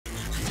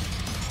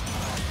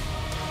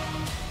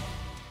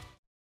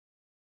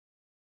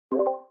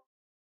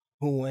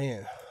Who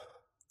ain't?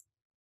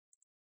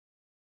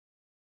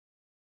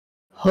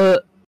 Huh.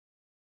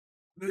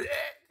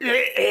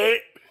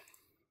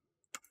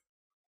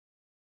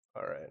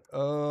 All right.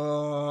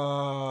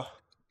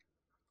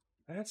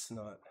 That's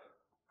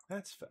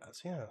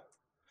fast. Yeah.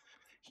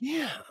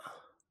 Yeah.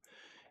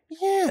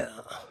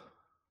 Yeah.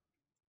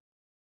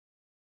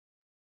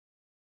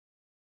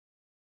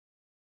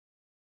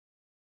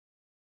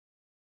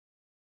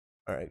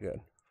 All right,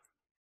 good.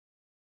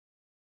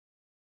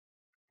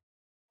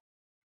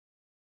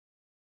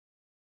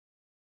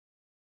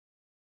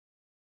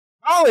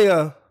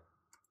 Galia!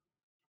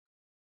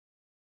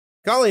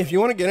 Golly, if you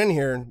want to get in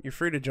here, you're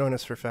free to join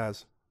us for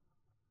Phas.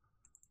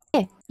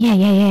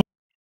 Yeah.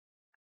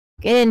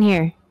 Get in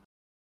here.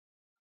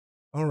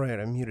 All right,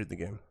 I muted the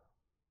game.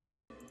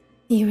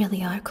 You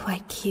really are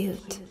quite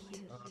cute.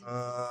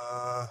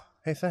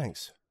 Hey,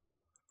 thanks.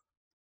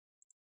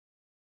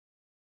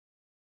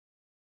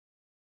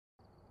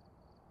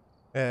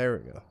 Yeah,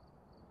 there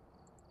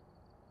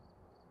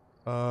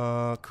we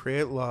go.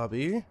 Create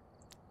lobby.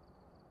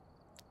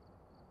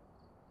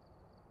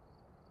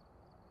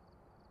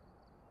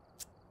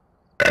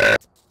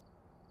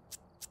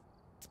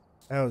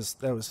 That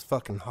was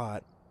fucking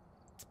hot.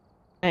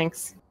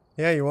 Thanks.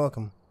 Yeah, you're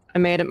welcome. I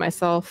made it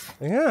myself.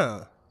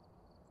 Yeah.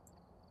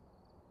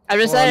 I've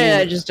decided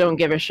I just don't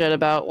give a shit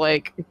about,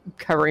 like,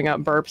 covering up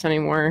burps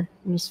anymore.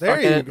 Just there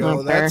fuck you it.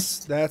 go.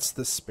 That's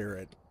the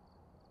spirit.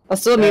 I'll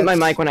still mute my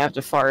mic when I have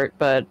to fart,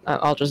 but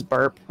I'll just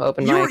burp.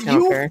 Open mic. I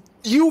don't care.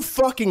 You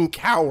fucking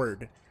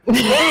coward.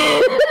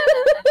 You're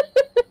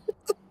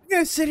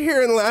gonna sit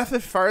here and laugh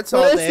at farts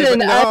all day, but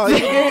no, you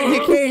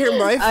can't hear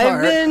my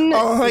fart.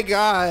 Oh my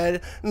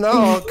god.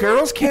 No,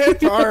 girls can't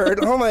fart.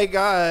 Oh my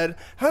god.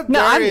 How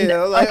dare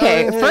you? Like,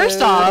 okay, first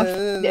off,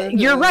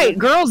 you're right.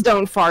 Girls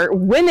don't fart.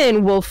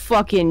 Women will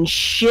fucking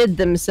shit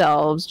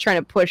themselves trying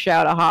to push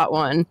out a hot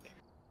one.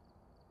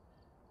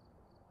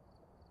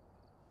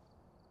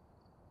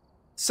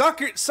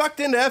 Sucked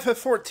into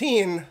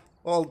FF14.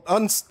 Well,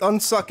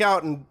 unsuck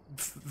out and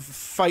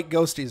fight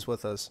ghosties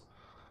with us.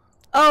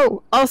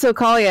 Oh, also,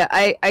 Kalia,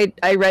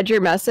 I read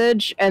your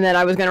message, and then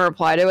I was gonna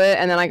reply to it,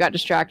 and then I got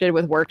distracted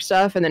with work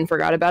stuff, and then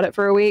forgot about it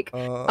for a week.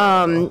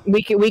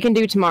 We can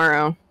do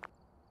tomorrow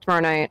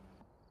night,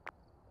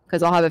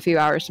 because I'll have a few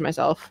hours to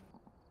myself.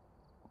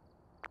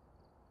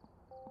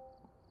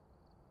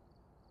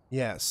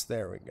 Yes,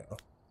 there we go.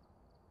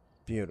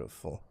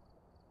 Beautiful.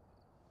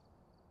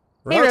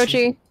 Hey,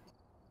 Rochi.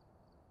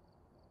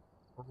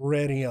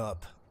 Ready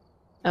up.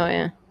 Oh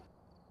yeah.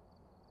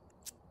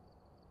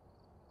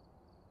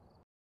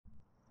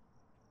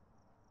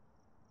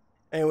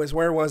 Anyways,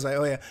 where was I?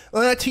 Oh yeah.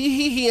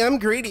 Tee-hee-hee, I'm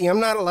greedy. I'm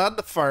not allowed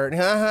to fart. Ha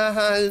ha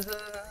ha.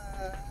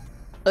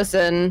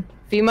 Listen,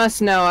 if you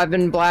must know, I've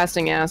been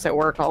blasting ass at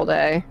work all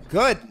day.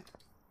 Good.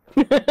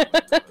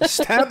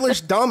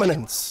 Establish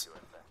dominance.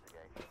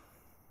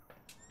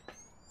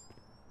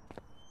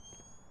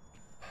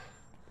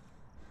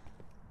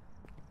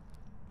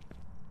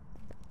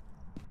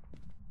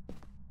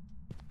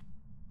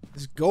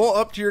 Just go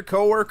up to your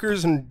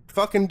coworkers and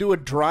fucking do a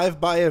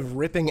drive-by of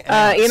ripping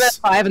ass. EMS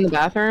 5 in the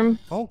bathroom.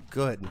 Oh,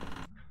 good.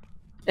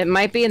 It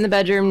might be in the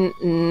bedroom.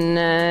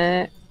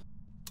 Nah.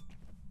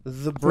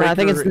 The breaker no, I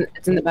think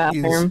it's in the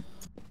bathroom.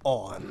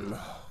 On.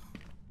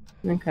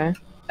 Okay.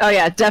 Oh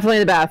yeah, definitely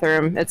the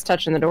bathroom. It's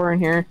touching the door in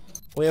here.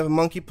 We have a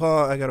monkey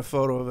paw. I got a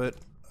photo of it.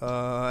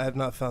 I have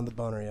not found the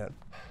boner yet.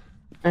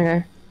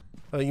 Okay.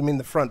 Oh, you mean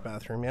the front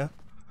bathroom, yeah?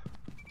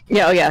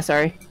 Yeah. Oh yeah.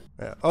 Sorry.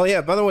 Yeah. Oh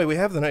yeah. By the way, we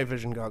have the night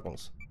vision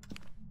goggles.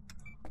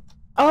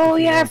 Oh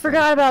yeah, I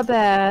forgot about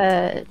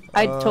that.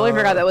 I totally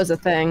forgot that was a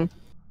thing.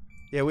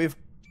 Yeah, we've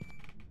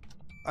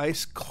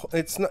ice.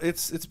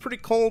 It's pretty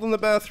cold in the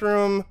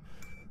bathroom.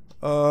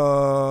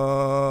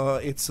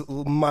 It's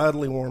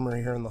mildly warmer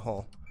here in the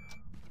hall.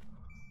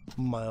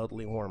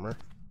 Mildly warmer.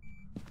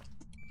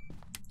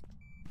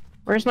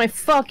 Where's my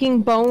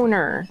fucking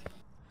boner?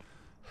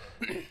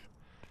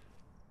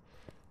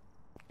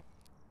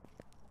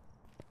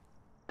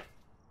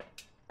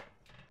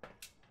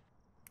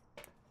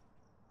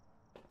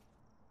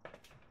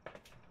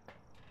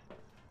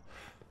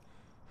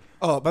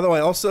 Oh, by the way,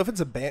 also if it's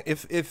a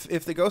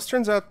if the ghost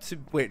turns out to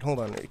wait, hold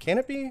on, can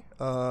it be?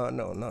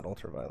 No, not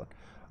ultraviolet.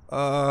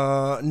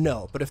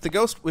 No, but if the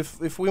ghost,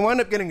 if we wind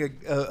up getting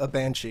a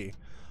banshee,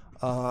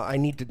 I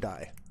need to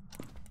die.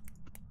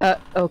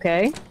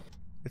 Okay.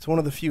 It's one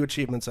of the few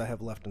achievements I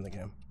have left in the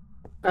game.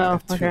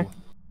 Oh, okay.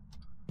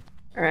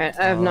 All right,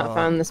 I have not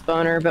found this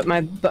boner, but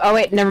my oh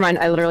wait, never mind.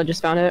 I literally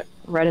just found it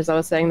right as I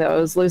was saying that I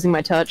was losing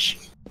my touch.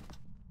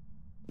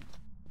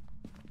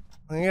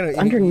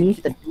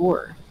 Underneath the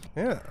door.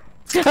 Yeah.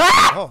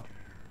 Oh.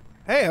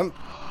 Hey,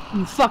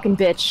 you fucking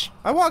bitch.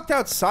 I walked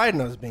outside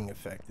and I was being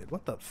affected.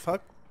 What the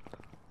fuck?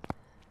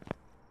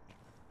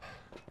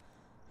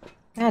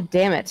 God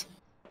damn it.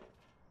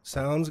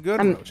 Sounds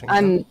good.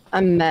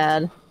 I'm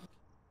mad.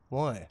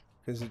 Why?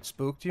 Because it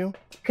spooked you?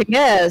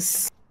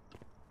 Yes.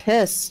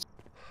 Pissed.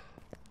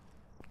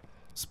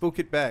 Spook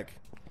it back.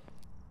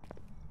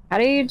 How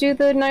do you do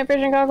the night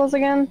vision goggles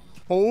again?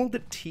 Hold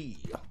T.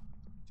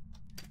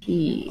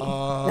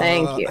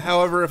 Thank you.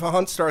 However, if a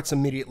hunt starts,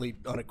 immediately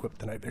unequip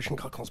the night vision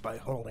goggles by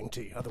holding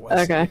T.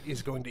 Otherwise,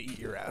 he's going to eat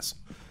your ass.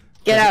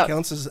 Get out. It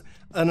counts as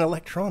an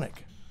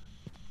electronic.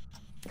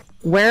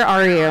 Where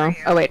are you?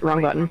 Oh wait,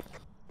 wrong button.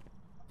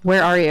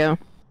 Where are you?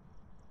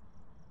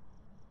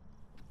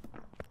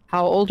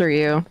 How old are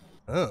you?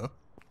 Oh.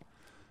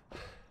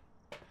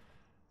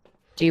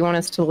 Do you want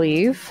us to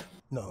leave?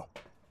 No.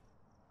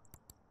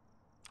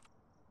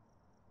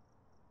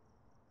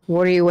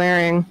 What are you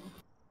wearing?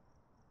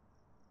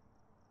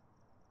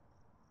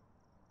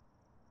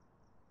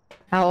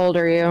 How old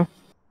are you?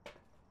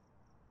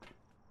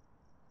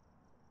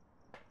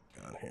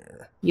 Got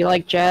here. You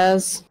like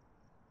jazz?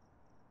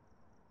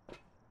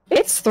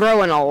 It's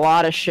throwing a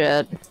lot of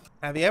shit.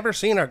 Have you ever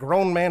seen a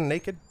grown man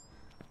naked?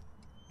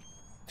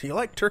 Do you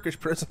like Turkish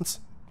prisons?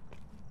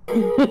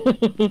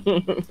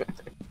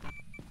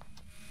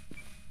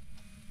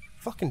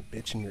 Fucking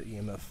bitch in your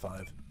EMF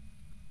 5.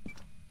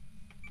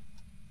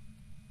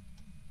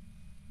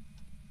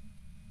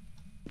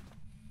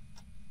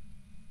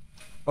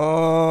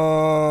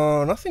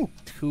 Nothing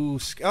too...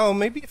 Oh,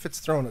 maybe if it's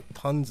throwing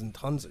tons and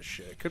tons of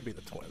shit. It could be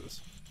the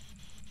twins.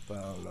 But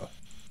I don't know.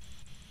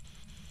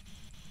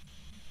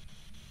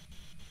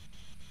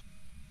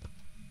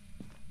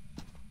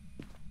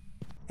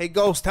 Hey,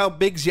 Ghost, how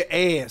big's your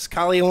ass?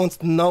 Kalia wants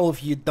to know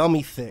if you're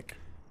dummy thick.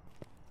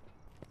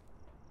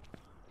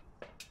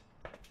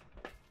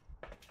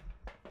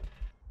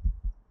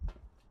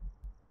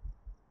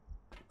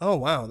 Oh,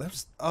 wow.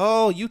 That's...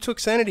 Oh, you took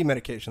sanity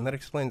medication. That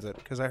explains it.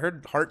 Because I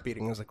heard heart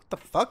beating. I was like, what the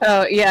fuck?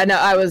 Oh, yeah, no,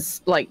 I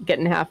was, like,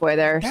 getting halfway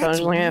there, so I was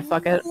like, yeah,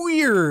 fuck it.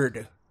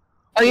 Weird.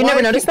 Oh, you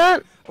never noticed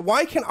that?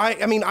 Why can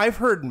I mean, I've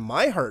heard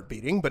my heart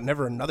beating, but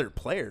never another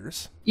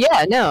player's.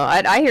 Yeah, no,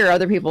 I hear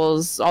other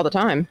people's all the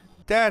time.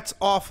 That's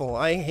awful.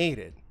 I hate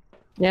it.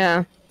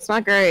 Yeah, it's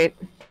not great.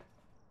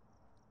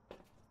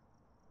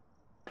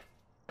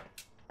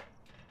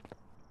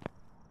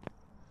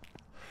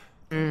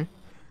 Hmm.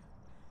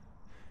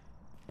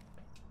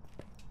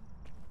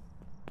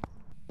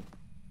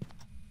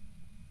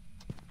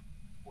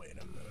 Wait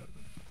a minute.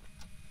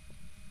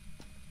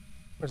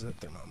 Where's that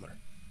thermometer?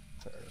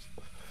 There it is.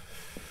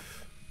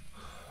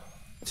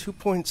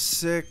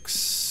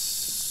 2.6.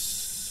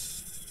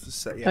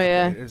 Yeah, Oh,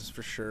 yeah. It is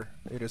for sure.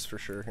 It is for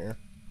sure here.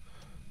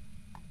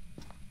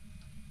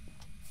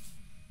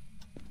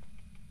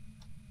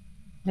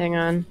 Hang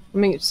on. Let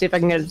me see if I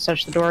can get it to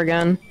touch the door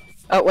again.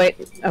 Oh, wait.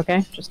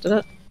 Okay, just did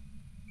it.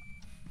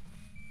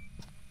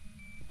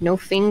 No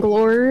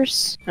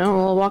finglors. Oh,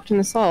 well, walked in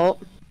the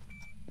salt.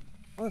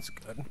 Well, that's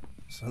good.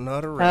 So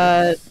not a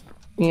race.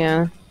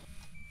 Yeah.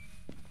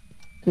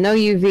 No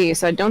UV,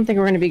 so I don't think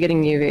we're going to be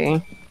getting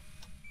UV.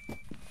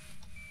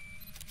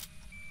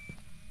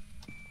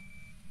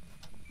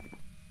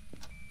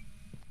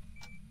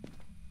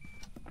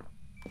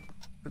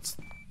 It's...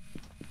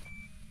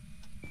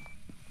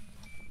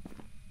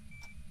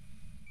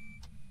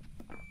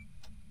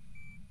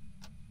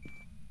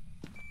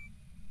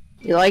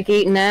 You like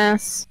eating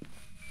ass?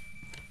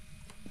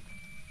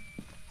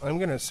 I'm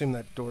gonna assume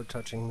that door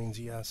touching means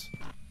yes.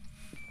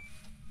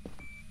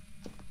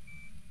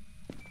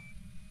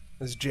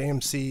 As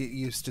JMC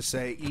used to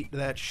say, eat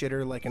that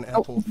shitter like an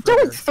apple fritter.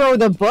 Don't throw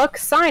the book,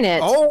 sign it!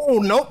 Oh,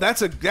 no,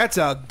 that's a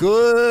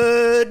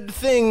good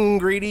thing,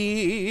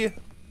 Greedy.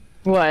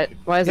 What?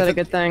 Why is that a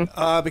good thing?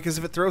 Because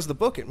if it throws the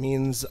book, it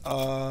means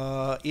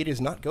it is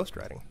not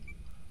ghostwriting.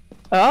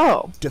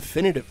 Oh.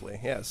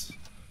 Definitively, yes.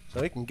 So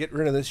we can get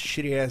rid of this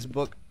shitty-ass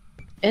book.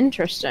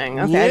 Interesting.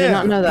 Okay, I did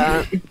not know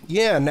that.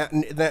 Yeah,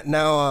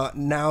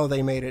 now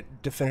they made it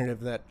definitive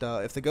that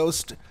if the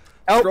ghost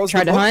throws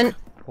tried the to book, hunt.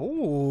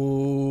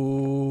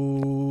 Ooh.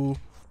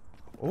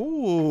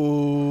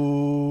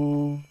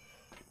 Ooh.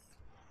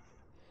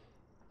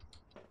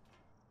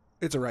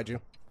 It's a Raiju.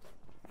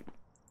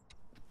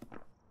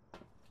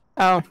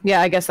 Oh,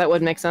 yeah, I guess that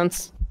would make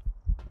sense.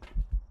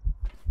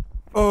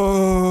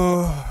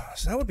 Oh,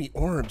 so that would be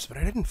orbs, but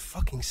I didn't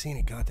fucking see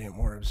any goddamn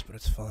orbs, but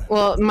it's fine.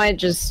 Well, it might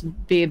just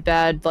be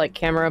bad, like,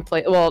 camera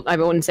play. Well, I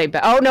wouldn't say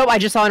bad. Oh, no, I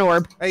just saw an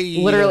orb.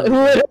 Hey,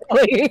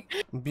 Literally.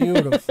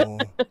 Beautiful.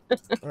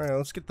 Alright,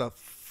 let's get the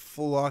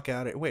flock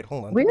out of it. Wait,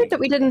 hold on. Weird that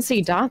we didn't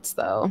see dots,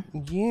 though.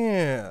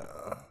 Yeah.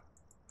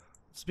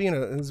 It's being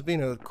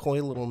a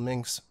coy little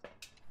minx.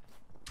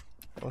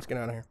 Let's get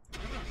out of here.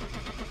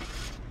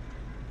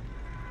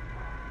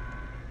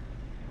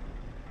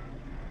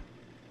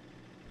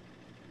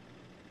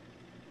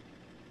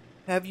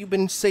 Have you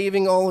been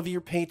saving all of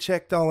your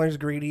paycheck dollars,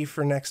 Greedy,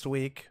 for next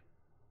week?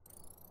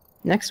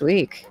 Next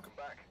week?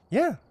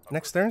 Yeah,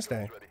 next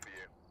Thursday.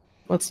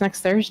 What's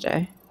next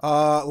Thursday?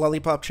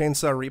 Lollipop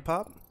Chainsaw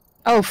Repop?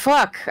 Oh,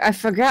 fuck. I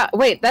forgot.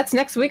 Wait, that's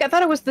next week? I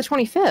thought it was the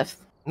 25th.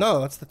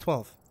 No, that's the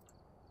 12th.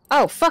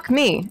 Oh, fuck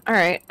me.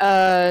 Alright,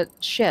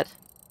 shit.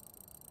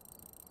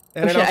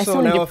 And it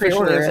also now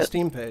officially has a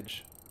Steam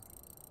page.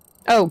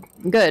 Oh,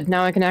 good.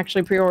 Now I can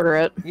actually pre-order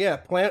it. Yeah,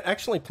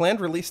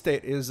 planned release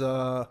date is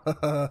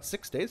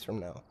 6 days from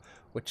now,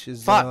 which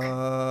is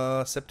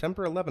Fuck.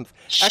 September 11th.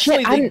 Shit,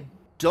 Actually, they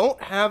don't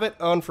have it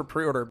on for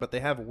pre-order, but they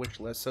have a wish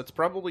list. So it's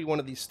probably one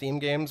of these Steam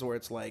games where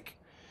it's like,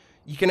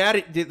 you can add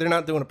it. They're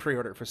not doing a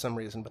pre-order for some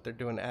reason, but they're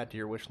doing add to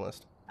your wish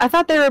list. I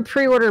thought they were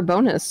pre-order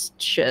bonus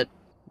shit.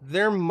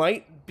 There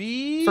might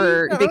be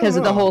because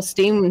of the whole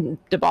Steam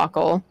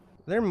debacle.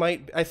 There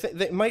might. I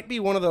think it might be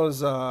one of those.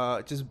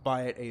 Just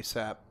buy it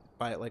ASAP.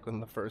 Buy it like in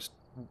the first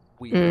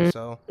week or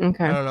so.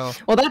 Okay. I don't know.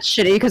 Well, that's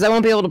shitty because I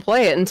won't be able to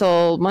play it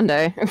until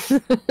Monday.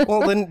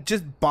 Well, then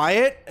just buy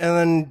it, and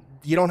then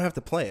you don't have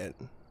to play it.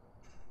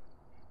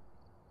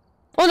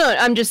 Well, no,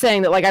 I'm just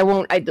saying that like I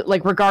won't.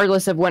 Like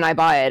regardless of when I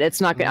buy it,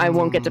 it's not. I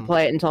won't get to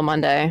play it until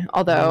Monday.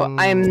 Although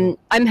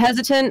I'm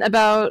hesitant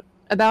about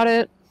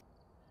it.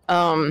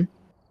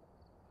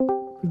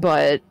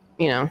 But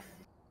you know.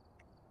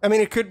 I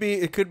mean, it could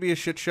be a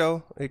shit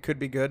show. It could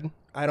be good.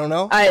 I don't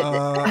know.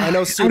 I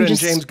know Suda and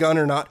James Gunn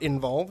are not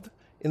involved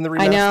in the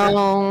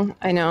remaster.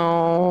 I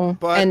know.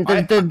 But and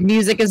the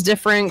music is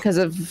different because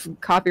of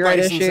copyright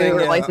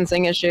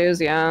licensing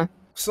issues. Yeah.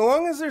 So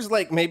long as there's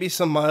like maybe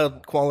some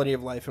mild quality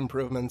of life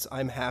improvements,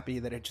 I'm happy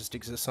that it just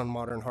exists on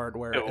modern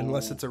hardware,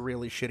 unless it's a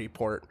really shitty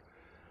port.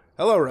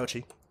 Hello,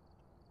 Rochi.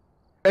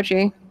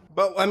 Rochi.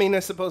 But I mean, I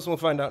suppose we'll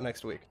find out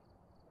next week.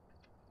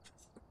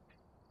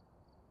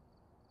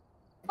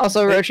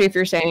 Also, Rochi, if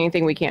you're saying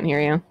anything, we can't hear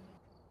you.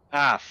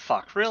 Ah,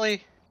 fuck!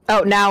 Really?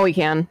 Oh, now we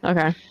can.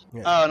 Okay.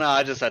 Yeah. Oh no,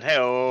 I just said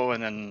hey-oh,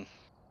 and then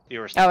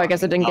you were. Oh, I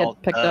guess it didn't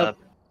get picked up.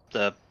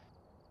 The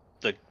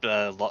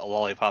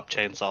lollipop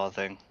chainsaw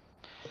thing.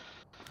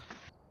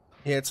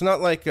 Yeah, it's not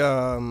like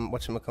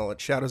whatchamacallit,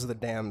 Shadows of the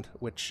Damned,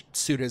 which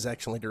Suda is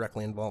actually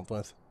directly involved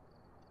with.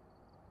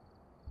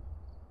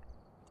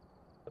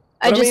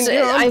 I'm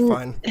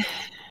fine.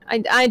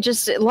 I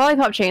just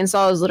Lollipop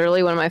Chainsaw is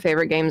literally one of my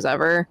favorite games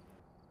ever.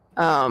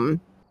 But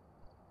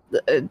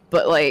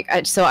like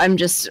I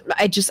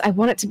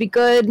want it to be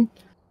good.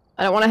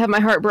 I don't want to have my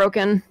heart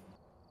broken.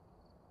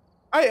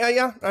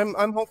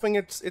 I'm hoping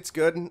it's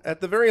good.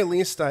 At the very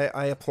least,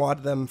 I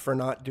applaud them for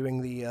not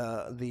doing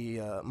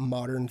the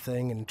modern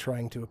thing and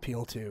trying to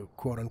appeal to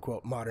quote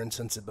unquote modern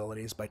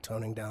sensibilities by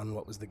toning down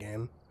what was the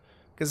game.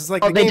 Because it's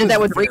like they did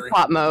that with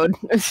repop mode.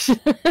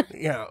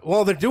 Yeah,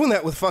 well, they're doing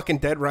that with fucking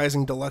Dead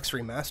Rising Deluxe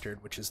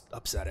Remastered, which is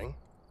upsetting.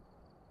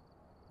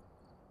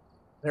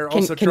 They're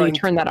also can you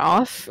turn that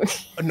off?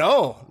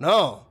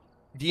 No.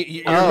 Do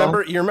you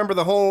remember? You remember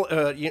the whole?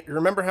 You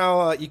remember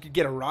how you could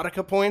get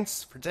erotica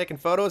points for taking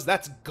photos?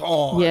 That's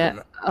gone.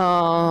 Yeah.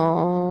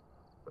 Oh.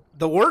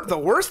 The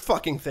worst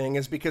fucking thing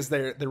is because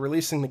they're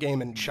releasing the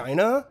game in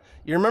China.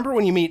 You remember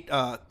when you meet?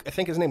 I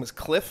think his name was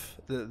Cliff,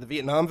 the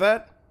Vietnam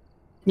vet.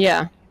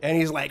 Yeah. And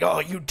he's like, "Oh,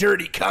 you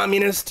dirty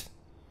communist."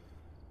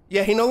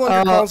 Yeah, he no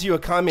longer calls you a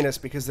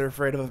communist because they're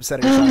afraid of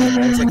upsetting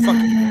China. It's like, fuck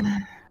you.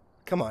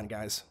 Come on,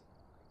 guys.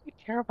 You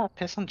care about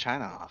pissing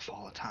China off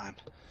all the time.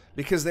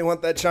 Because they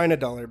want that China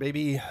dollar,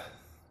 baby.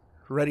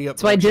 Ready up.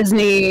 That's why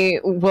Disney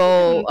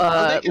will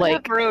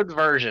like road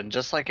version,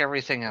 just like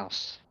everything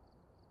else.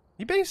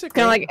 You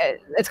basically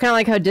it's kind of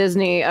like how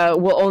Disney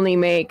will only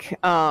make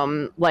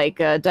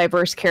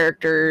diverse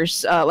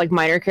characters, like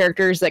minor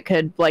characters that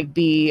could like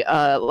be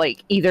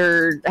like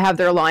either have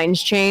their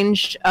lines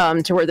changed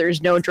to where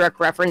there's no direct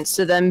reference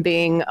to them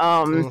being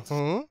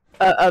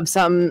of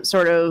some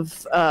sort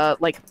of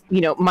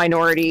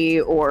minority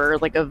or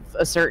like of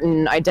a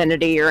certain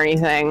identity or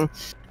anything,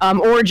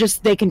 or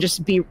just they can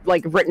just be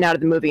like written out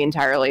of the movie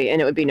entirely and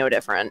it would be no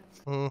different.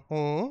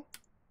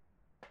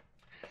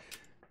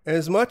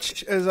 As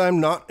much as I'm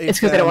not a it's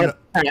because they don't want to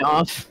turn it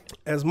off.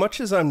 As much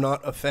as I'm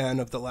not a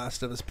fan of The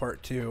Last of Us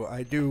Part 2,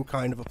 I do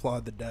kind of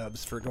applaud the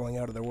devs for going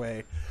out of their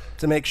way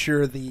to make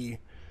sure the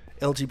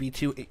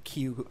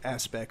LGBTQ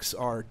aspects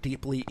are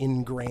deeply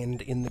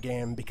ingrained in the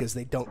game because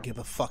they don't give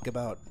a fuck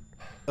about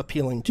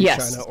appealing to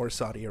China or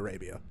Saudi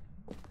Arabia.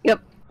 Yep.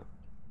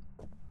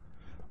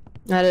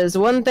 That is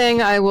one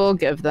thing I will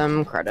give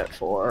them credit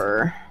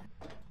for.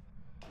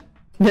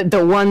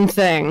 The one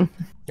thing.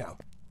 Yeah.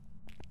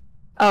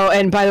 Oh,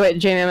 and by the way,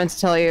 Jamie, I meant to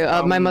tell you,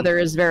 my mother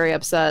is very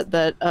upset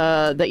that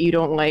that you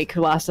don't like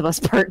Last of Us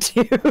Part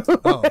 2.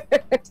 Oh.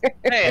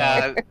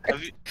 Hey,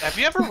 have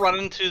you ever run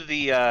into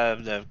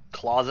the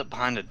closet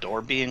behind a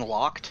door being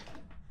locked?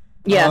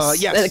 Yes,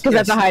 because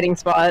that's a hiding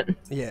spot.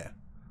 Yeah.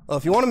 Well,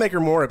 if you want to make her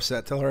more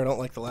upset, tell her I don't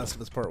like The Last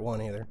of Us Part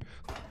 1 either.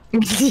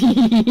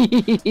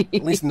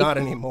 At least not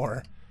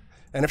anymore.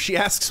 And if she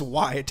asks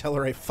why, tell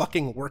her I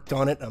fucking worked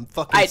on it. I'm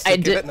fucking sick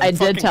of it. And I'm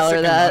fucking tell her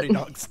sick that. of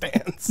Naughty Dog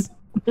stance.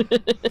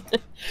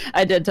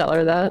 I did tell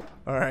her that.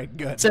 All right,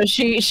 good. So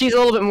she's a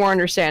little bit more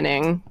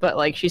understanding, but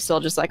like she's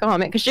still just like, oh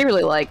man, because she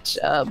really liked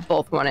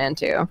both 1 and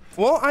 2.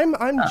 Well,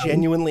 I'm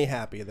genuinely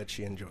happy that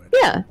she enjoyed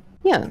it.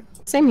 Yeah,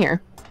 same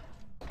here.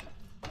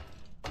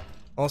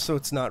 Also,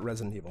 it's not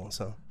Resident Evil,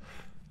 so.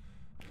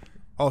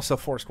 Also,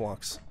 forced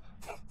walks.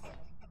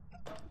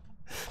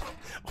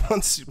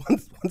 Once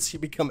you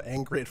become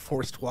angry at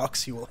forced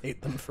walks, you will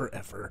hate them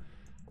forever.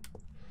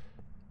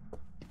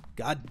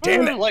 God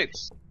damn it!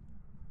 Lights.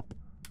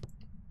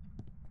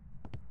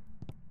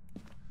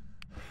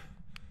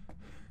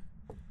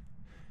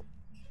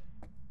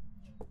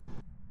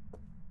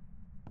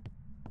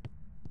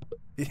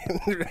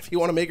 If you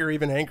want to make her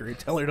even angry,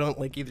 tell her don't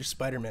like either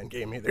Spider-Man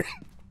game either.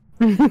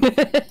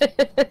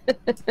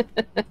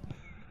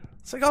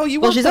 It's like, oh, you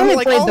want she's to only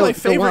like played all my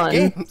favorite one.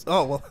 games.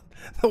 Oh, well,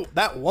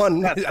 that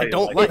one I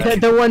don't like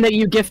like. The one that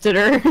you gifted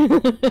her.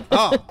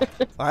 Oh,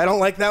 I don't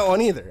like that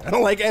one either. I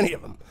don't like any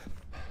of them.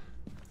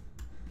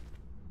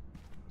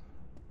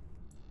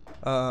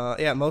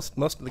 Yeah, most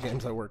of the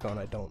games I work on,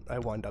 I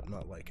wind up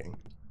not liking,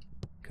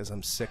 because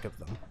I'm sick of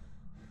them.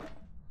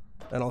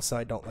 And also,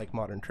 I don't like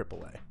modern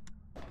AAA.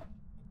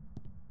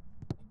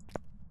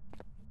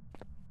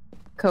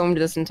 Combed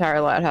this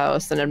entire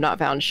lighthouse and have not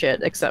found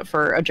shit except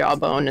for a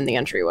jawbone in the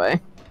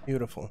entryway.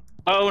 Beautiful.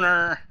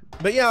 Boner.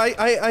 But yeah,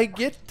 I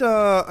get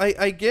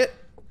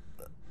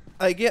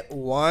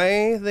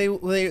why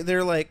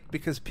they're like,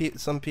 because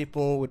some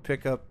people would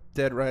pick up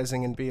Dead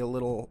Rising and be a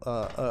little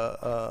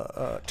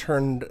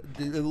turned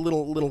a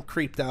little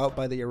creeped out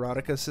by the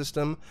erotica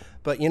system.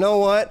 But you know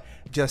what?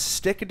 Just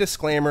stick a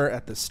disclaimer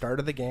at the start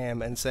of the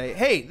game and say,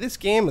 hey, this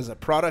game is a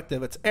product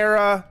of its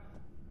era.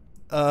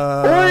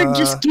 Or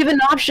just give an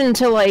option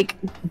to like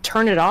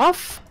turn it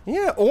off.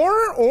 Yeah,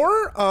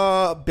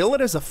 or bill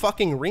it as a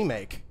fucking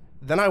remake.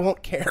 Then I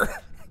won't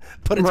care.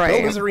 But it's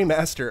billed as a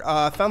remaster.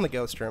 I found the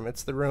ghost room.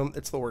 It's the room.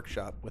 It's the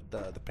workshop with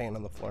the paint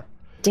on the floor.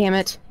 Damn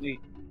it.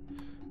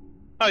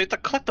 Oh, you have to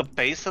click the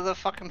base of the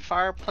fucking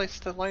fireplace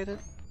to light it?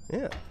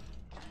 Yeah.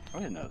 I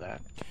didn't know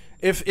that.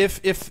 If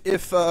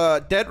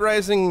Dead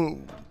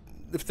Rising,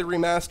 if the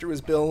remaster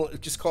was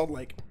just called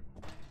like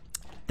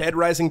Dead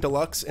Rising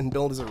Deluxe and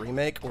billed as a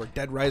remake, or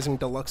Dead Rising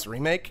Deluxe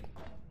Remake,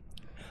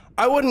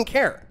 I wouldn't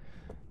care,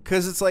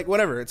 because it's like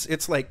whatever.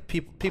 It's like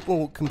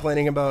people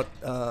complaining about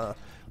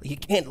you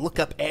can't look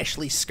up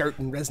Ashley's skirt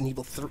in Resident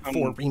Evil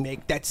 4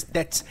 remake. That's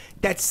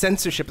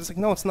censorship. It's like,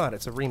 no, it's not.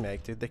 It's a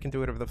remake, dude. They can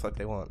do whatever the fuck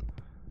they want.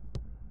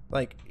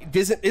 Like,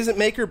 is it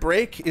make or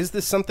break? Is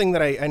this something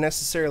that I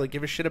necessarily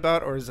give a shit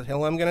about, or is it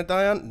hill I'm gonna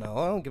die on? No,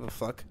 I don't give a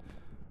fuck.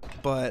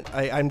 But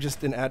I'm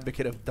just an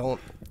advocate of don't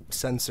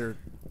censor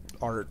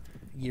art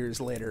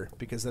years later,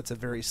 because that's a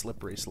very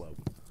slippery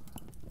slope.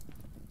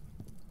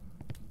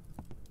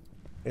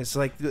 It's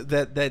like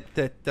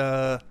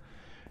that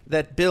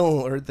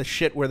bill or the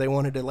shit where they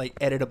wanted to like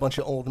edit a bunch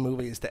of old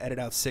movies to edit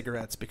out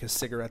cigarettes because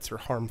cigarettes were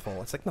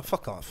harmful. It's like, no,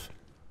 fuck off.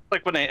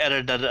 Like when they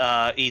edited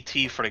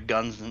E.T. for the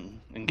guns and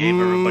gave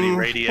everybody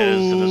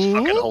radios. It was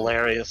fucking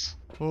hilarious.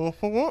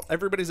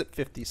 Everybody's at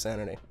 50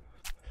 sanity.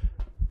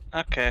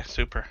 Okay,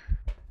 super.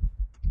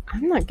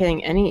 I'm not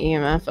getting any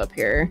EMF up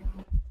here.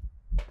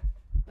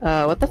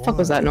 What the fuck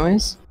was that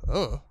noise?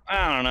 Oh.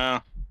 I don't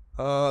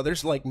know.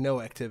 There's like no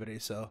activity,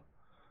 so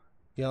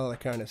y'all are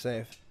kind of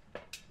safe.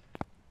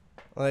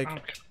 Like,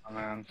 oh,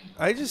 man.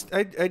 I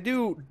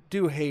do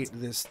hate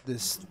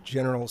this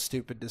general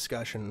stupid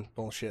discussion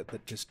bullshit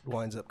that just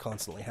winds up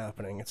constantly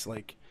happening. It's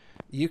like,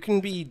 you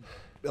can be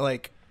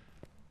like,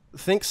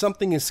 think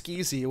something is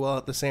skeezy while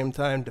at the same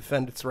time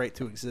defend its right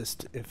to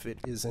exist if it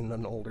is in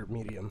an older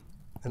medium,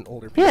 an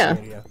older piece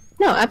of media.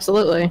 No,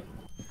 absolutely.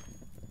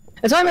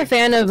 That's why I'm a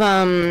fan of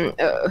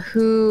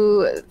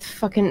who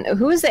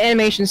is the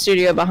animation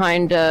studio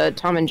behind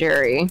Tom and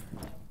Jerry?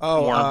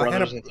 Oh,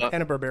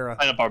 Hanna-Barbera.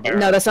 Hanna-Barbera.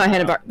 No, that's not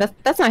Hanna-Barbera.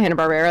 That's not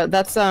Hanna-Barbera.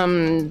 That's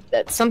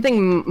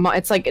something.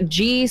 It's like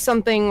G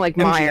something like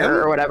MGM? Meyer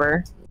or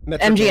whatever.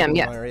 MGM,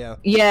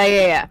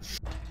 yeah.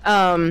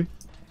 Yeah.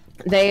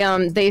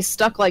 They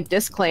stuck like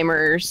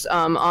disclaimers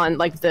on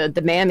like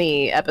the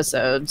Mammy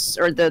episodes,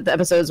 or the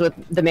episodes with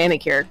the Mammy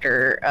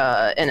character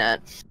in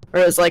it.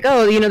 Where it was like,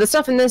 oh, the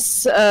stuff in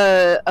this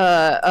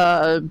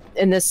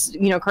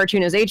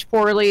cartoon is aged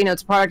poorly.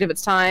 It's a product of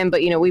its time, but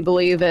we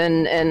believe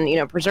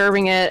in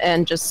preserving it,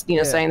 and just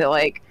saying that,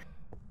 like,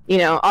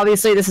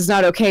 obviously this is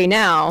not okay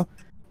now,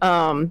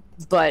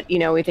 but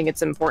we think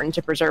it's important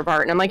to preserve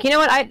art. And I'm like, you know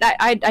what,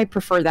 I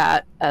prefer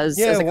that as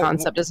a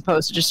concept as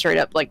opposed to just straight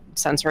up like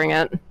censoring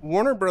it.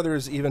 Warner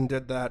Brothers even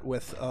did that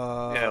with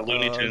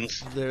Looney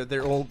Tunes.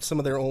 Some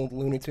of their old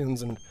Looney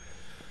Tunes and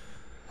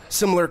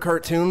similar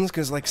cartoons,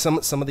 because like some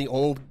of the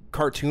old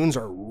cartoons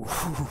are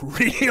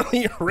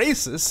really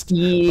racist.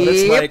 Yep. But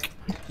it's like,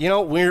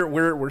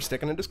 we're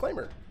sticking a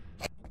disclaimer.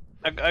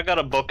 I got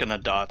a book and a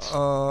dots.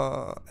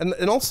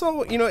 And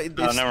also,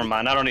 never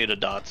mind. I don't need a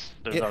dots.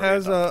 It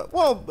has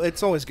well,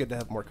 it's always good to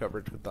have more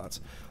coverage with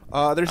dots.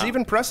 There's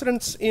even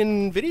precedents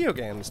in video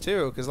games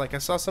too, because like I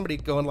saw somebody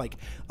going like,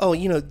 oh,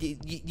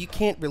 you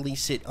can't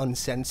release it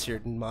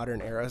uncensored in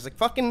modern era. I was like,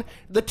 fucking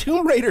the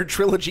Tomb Raider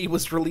trilogy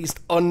was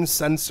released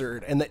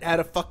uncensored, and they had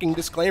a fucking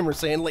disclaimer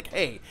saying like,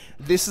 hey,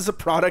 this is a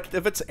product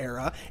of its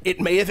era. It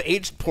may have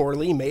aged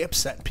poorly, may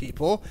upset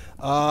people.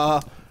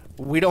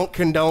 We don't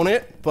condone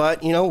it,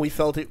 but we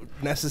felt it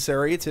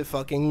necessary to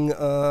fucking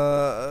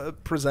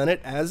present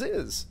it as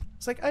is.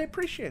 It's like, I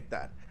appreciate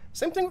that.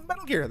 Same thing with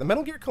Metal Gear. The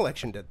Metal Gear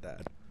collection did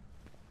that.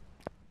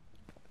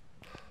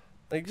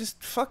 Like,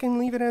 just fucking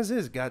leave it as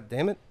is, god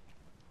damn it.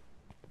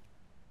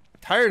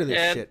 Tired of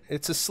this shit.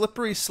 It's a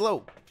slippery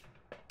slope.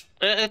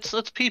 It's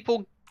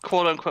people,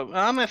 quote unquote,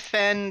 I'm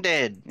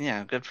offended.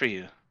 Yeah, good for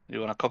you. You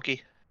want a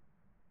cookie?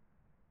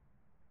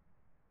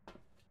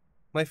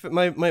 My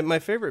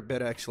favorite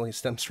bit actually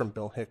stems from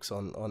Bill Hicks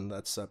on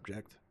that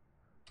subject.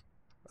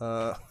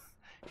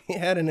 He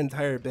had an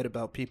entire bit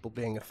about people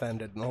being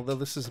offended, and although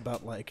this is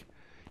about like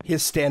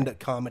his stand-up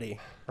comedy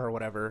or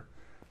whatever,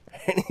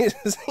 and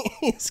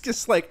he's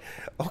just like,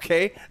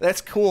 okay,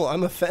 that's cool.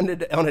 I'm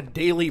offended on a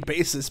daily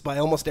basis by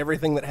almost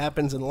everything that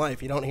happens in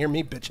life. You don't hear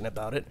me bitching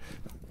about it.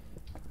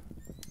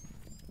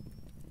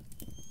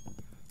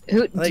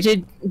 Who Like,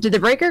 did the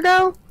breaker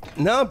go?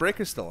 No,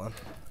 breaker's still on.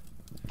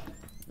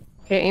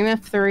 Okay, aim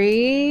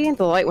F3.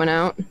 The light went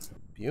out.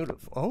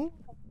 Beautiful. Oh,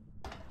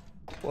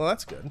 well,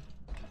 that's good.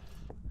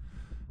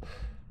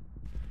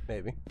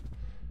 Maybe.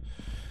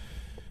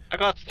 I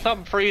got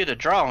something for you to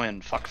draw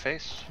in,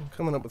 fuckface. I'm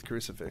coming up with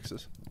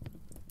crucifixes.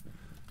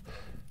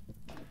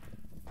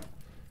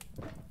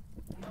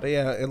 But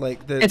yeah,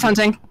 It's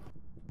hunting.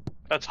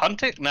 That's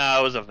hunting? No,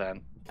 it was a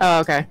vent. Oh,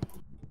 okay.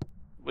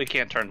 We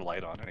can't turn the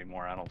light on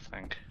anymore, I don't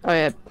think. Oh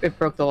yeah, it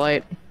broke the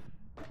light.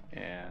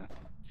 Yeah.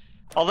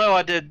 Although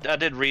I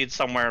did read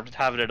somewhere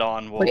having it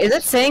on. Wait, is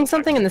it saying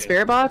something in the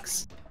spirit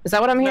box? Is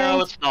that what I'm hearing?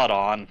 No, it's not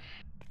on.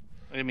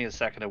 Give me a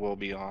second, it will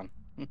be on.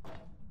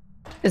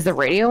 Is the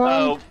radio on?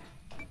 Oh.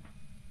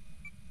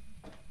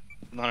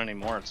 Not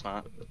anymore, it's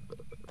not.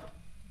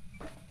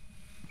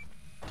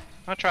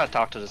 I'll try to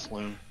talk to this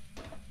loon.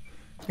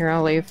 Here,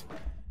 I'll leave.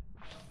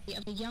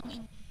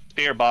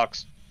 Spirit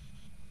box.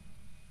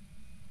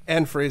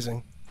 And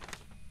freezing.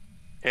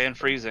 And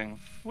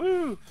freezing.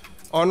 Woo!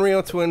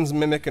 Onryo twins,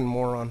 mimic, and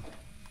moron.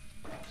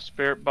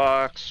 Spirit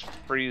box,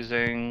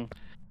 freezing.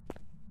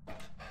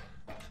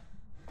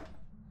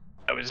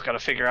 Oh, we just gotta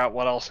figure out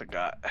what else it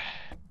got.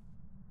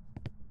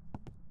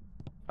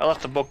 I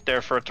left the book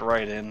there for it to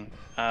write in.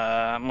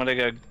 I'm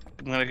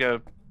gonna go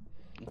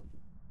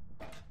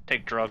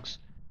take drugs.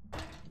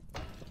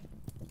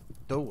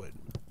 Do it.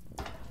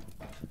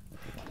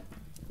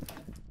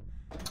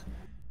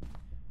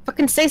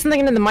 Fucking say something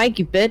into the mic,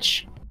 you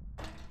bitch.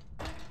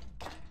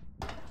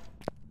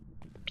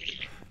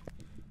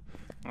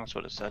 That's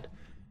what it said.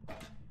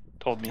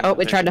 Told me. Oh,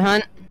 we tried to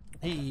hunt.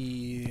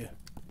 Hey.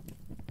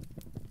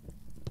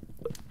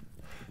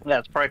 Yeah,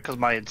 it's probably because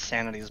my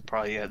insanity is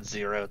probably at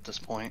 0 at this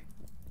point.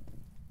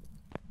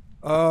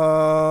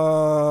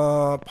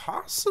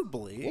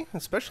 Possibly.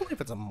 Especially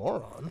if it's a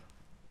moron.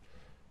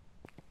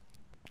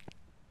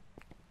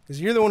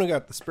 Because you're the one who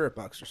got the spirit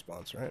box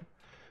response, right?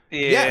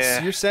 Yeah.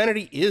 Yes, your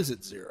sanity is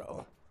at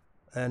 0.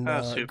 And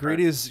super.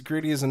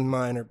 Greedy's and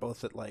mine are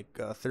both at like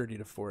 30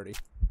 to 40.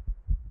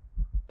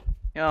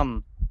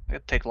 I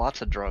gotta take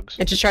lots of drugs.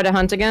 I just tried to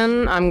hunt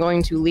again. I'm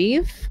going to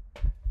leave.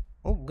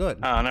 Oh, good.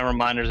 Never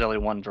mind, there's only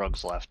 1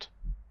 drugs left.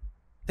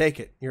 Take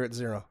it. You're at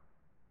 0.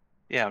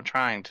 Yeah, I'm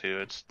trying to.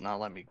 It's not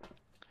letting me.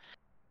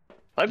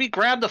 Let me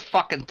grab the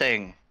fucking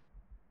thing.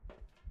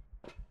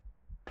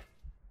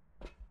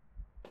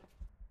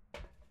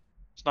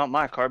 It's not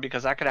my card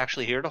because I could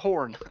actually hear the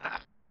horn.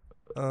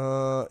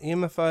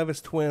 EMF5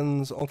 is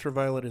twins,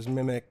 ultraviolet is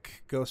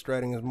mimic, ghost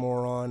riding is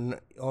moron,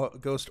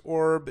 ghost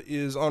orb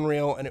is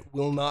Onryo, and it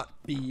will not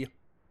be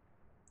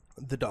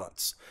the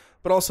dots.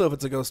 But also, if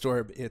it's a ghost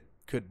orb, it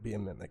could be a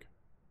mimic.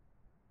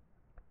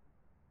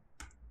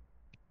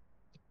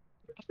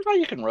 I forgot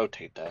you can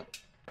rotate that.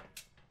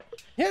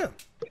 Yeah.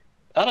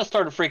 I'd have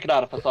started freaking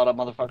out if I saw that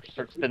motherfucker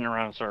start spinning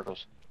around in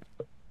circles.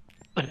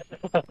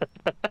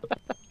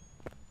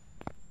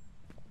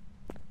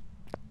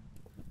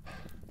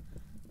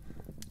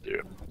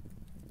 Yeah.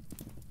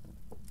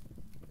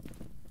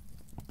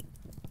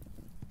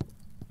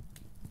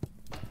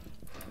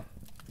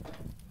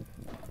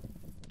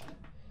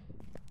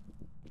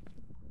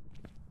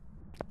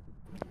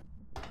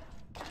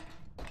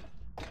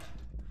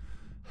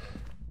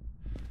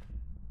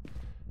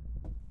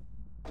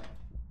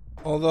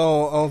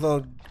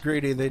 Although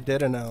Greedy, they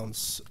did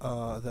announce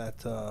that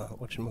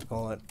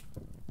whatchamacallit,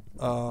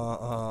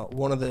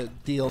 one of the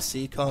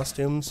DLC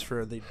costumes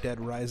for the Dead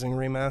Rising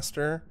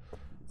remaster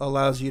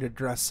allows you to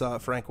dress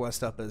Frank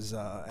West up as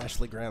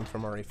Ashley Graham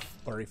from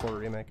RE4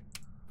 Remake.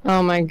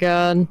 Oh my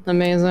god,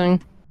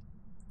 amazing.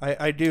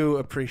 I do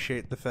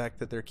appreciate the fact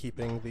that they're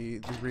keeping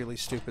the really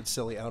stupid,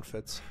 silly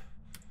outfits.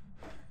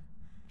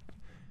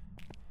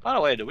 By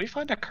the way, did we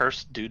find a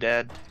cursed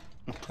doodad?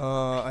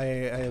 I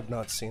have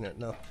not seen it,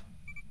 no.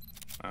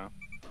 Oh.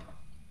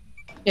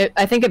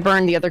 I think it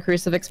burned the other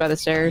crucifix by the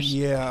stairs.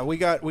 Yeah, we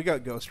got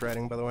ghost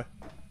riding, by the way.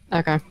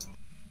 Okay.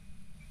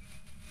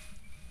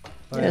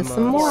 I'm a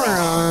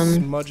moron.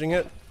 smudging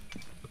it.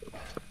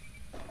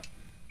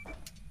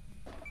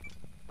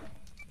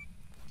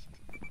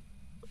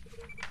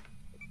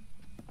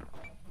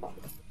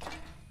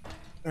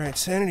 Alright,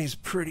 sanity's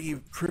pretty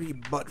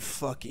butt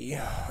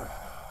fucky.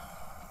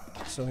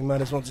 So we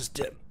might as well just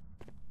dip.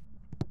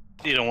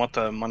 You don't want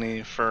the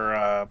money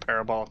for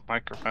parabolic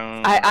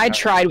microphone? I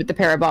tried with the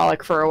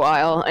parabolic for a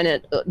while, and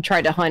it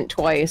tried to hunt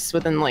twice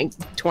within like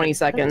 20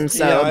 seconds,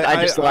 so Yeah,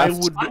 I just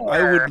left.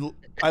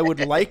 I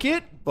would like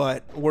it,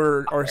 but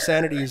our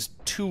sanity's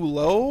too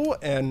low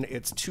and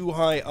it's too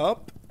high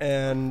up,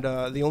 and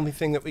the only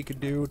thing that we could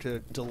do to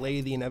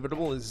delay the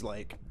inevitable is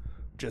like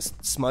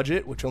just smudge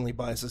it, which only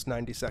buys us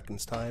 90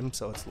 seconds time.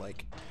 So it's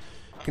like,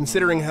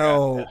 considering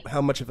how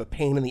much of a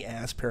pain in the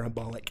ass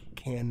parabolic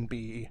can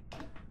be,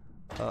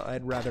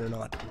 I'd rather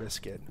not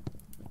risk it.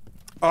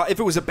 If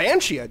it was a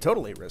Banshee, I'd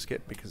totally risk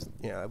it because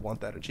I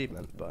want that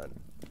achievement. But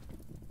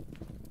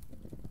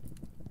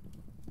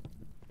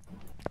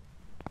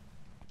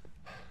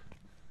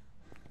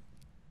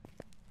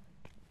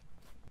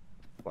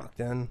locked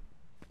in.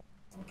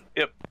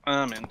 Yep,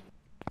 I'm in.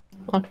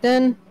 Locked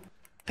in.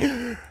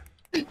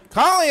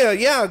 Kalia,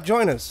 yeah,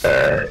 join us.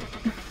 Get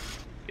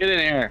in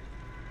here.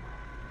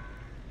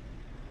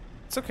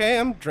 It's okay,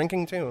 I'm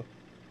drinking too.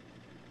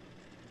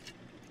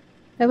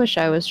 I wish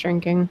I was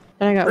drinking,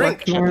 but I got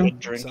work tomorrow.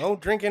 So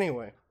drink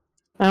anyway.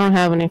 I don't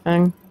have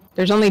anything.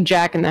 There's only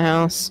Jack in the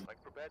house.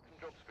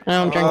 I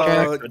don't drink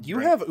Jack. You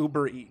have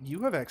Uber Eats.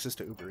 You have access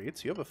to Uber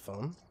Eats. You have a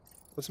phone.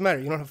 What's the matter?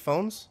 You don't have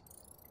phones?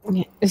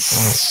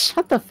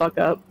 Shut the fuck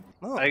up.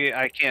 Oh.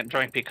 I can't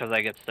drink because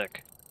I get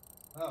sick.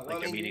 Oh, well,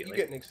 like, immediately. You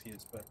get an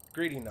excuse, but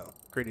Greedy, no.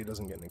 Greedy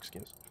doesn't get an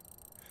excuse.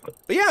 But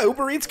yeah,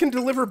 Uber Eats can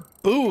deliver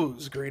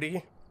booze,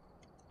 Greedy.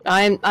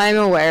 I'm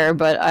aware,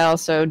 but I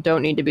also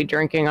don't need to be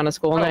drinking on a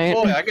school night.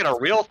 Boy, I get a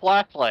real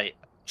flashlight.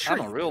 Sure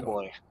I'm a real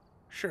boy.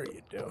 Sure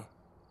you do.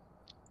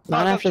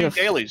 Not after the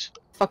dailies.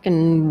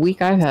 fucking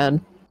week I've had.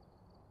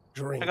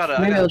 Drink.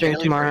 Maybe I'll drink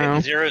tomorrow.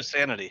 Zero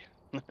sanity.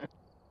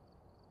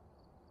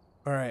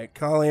 All right,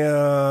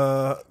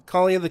 Kalia.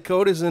 Kalia, the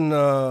code is in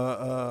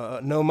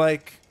no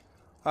mic.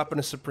 Hop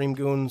into Supreme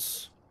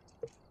Goons.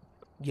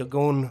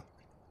 Yagoon.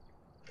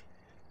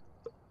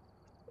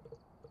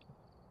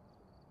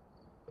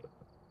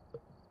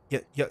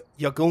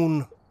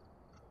 Yagoon.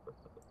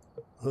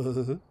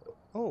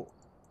 Oh.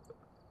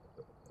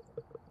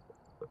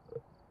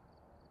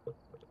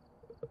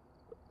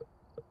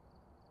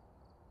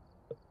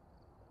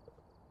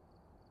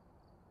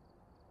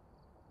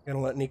 Gonna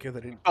let Nico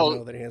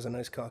know that he has a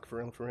nice cock for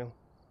real.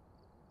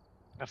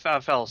 I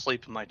fell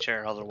asleep in my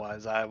chair.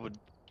 Otherwise, I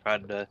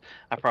probably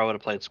would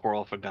have played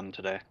Squirrel with a Gun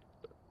today.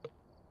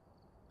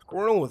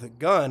 Squirrel with a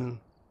gun?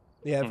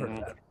 Yeah, I've heard of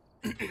that.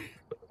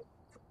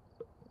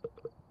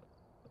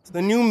 It's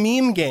the new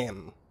meme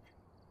game.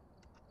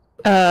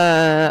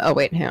 Oh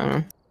wait, hang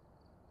on.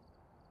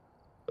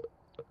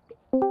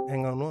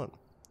 Hang on, what?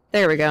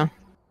 There we go.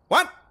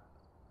 What?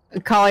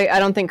 I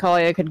don't think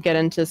Kalia could get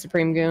into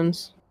Supreme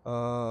Goons.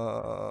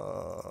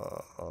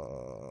 No.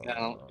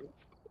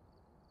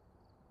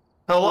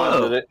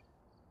 Hello.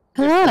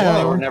 Hello.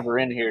 They were never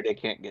in here. They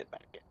can't get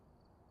back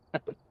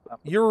in.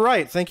 You're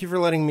right. Thank you for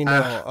letting me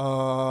know.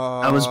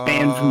 I was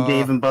banned from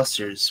Dave and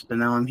Buster's, but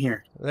now I'm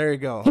here. There you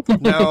go.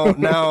 Now,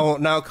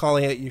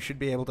 Kalia, you should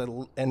be able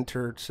to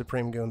enter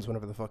Supreme Goons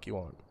whenever the fuck you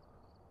want.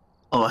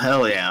 Oh,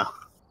 hell yeah.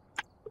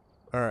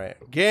 All right,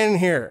 get in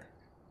here.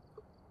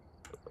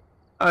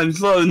 I'm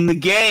loading the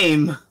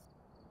game.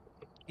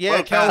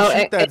 Yeah, Cal,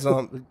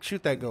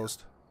 shoot that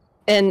ghost.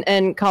 And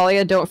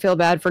Kalia, don't feel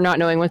bad for not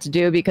knowing what to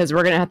do because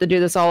we're gonna have to do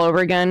this all over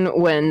again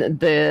when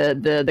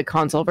the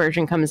console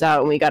version comes out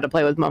and we got to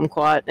play with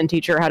Mumquat and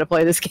teach her how to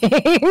play this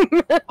game.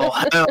 Oh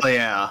hell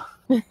yeah!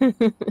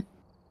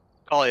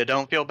 Kalia,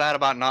 don't feel bad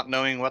about not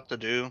knowing what to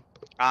do.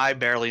 I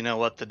barely know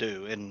what to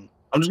do, and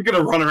I'm just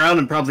gonna run around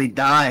and probably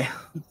die.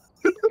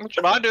 That's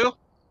what I do.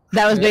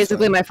 That was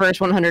basically my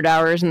first 100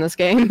 hours in this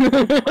game.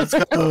 Let's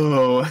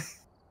go.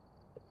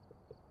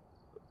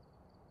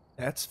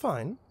 That's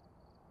fine.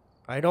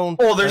 I don't.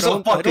 Oh, there's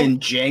a fucking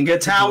Jenga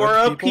tower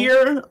up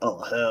here? Oh,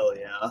 hell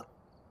yeah.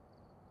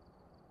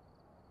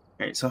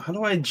 Alright, so how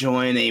do I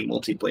join a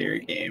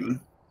multiplayer game?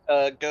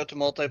 Go to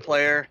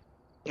multiplayer,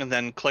 and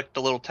then click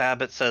the little tab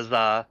that says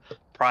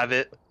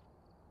private.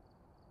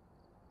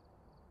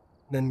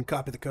 Then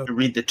copy the code.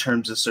 Read the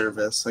terms of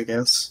service, I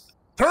guess.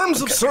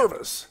 Terms of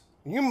service.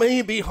 You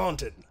may be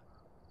haunted.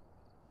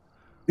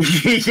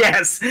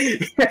 Yes!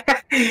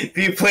 If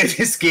you play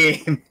this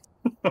game.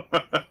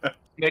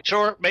 Make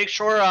sure,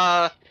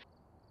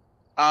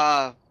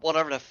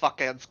 whatever the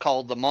fuck it's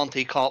called, the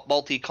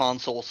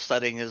multi-console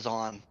setting is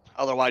on.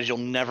 Otherwise, you'll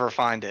never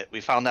find it. We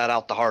found that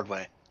out the hard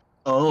way.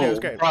 Oh, yeah, it's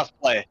great.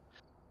 Crossplay.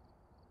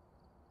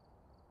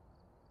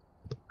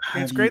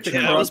 It's great that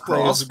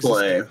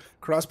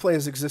crossplay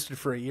has existed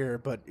for a year,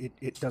 but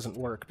it doesn't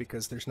work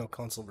because there's no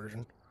console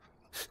version.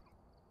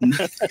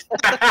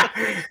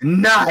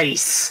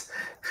 Nice!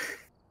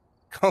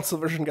 Console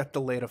version got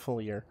delayed a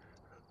full year.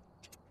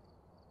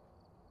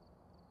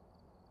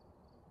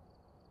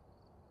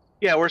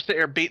 Yeah, we're sitting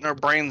here beating our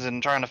brains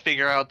and trying to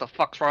figure out what the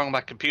fuck's wrong with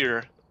my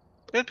computer.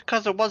 It's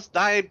because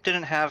I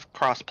didn't have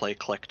crossplay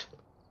clicked.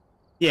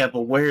 Yeah,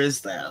 but where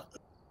is that?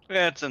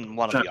 It's in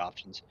one of the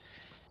options.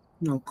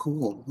 Oh,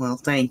 cool. Well,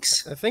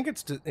 thanks. I think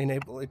it's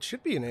enabled. It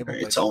should be enabled.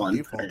 It's by on.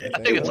 default.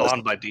 I think it's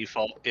on by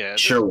default. Yeah.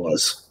 Sure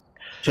was.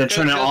 Should I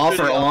turn it off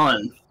or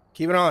on?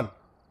 Keep it on.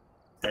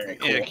 Alright,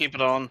 cool. Yeah, keep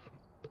it on.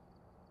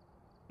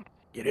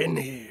 Get in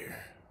here.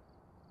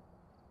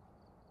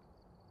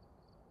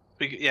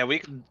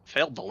 We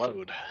failed to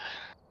load.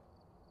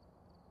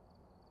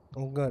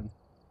 Oh, good.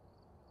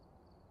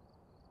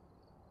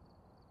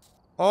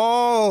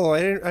 Oh,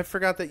 I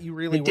forgot that you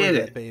really You were did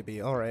that it.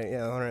 baby. All right,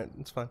 yeah, all right,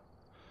 it's fine.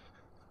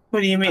 What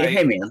do you mean?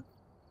 Hey, man.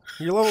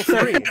 You're level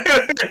 3. You're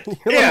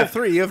Yeah. level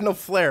 3. You have no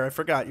flair. I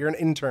forgot. You're an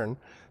intern.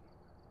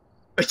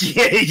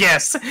 Yeah,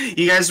 yes.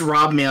 You guys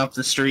robbed me off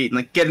the street and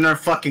like get in our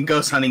fucking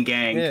ghost hunting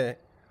gang. Yeah.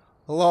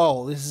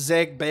 Hello, this is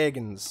Zach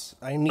Baggins.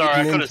 I need Sorry, an I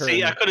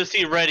intern. couldn't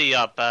see ready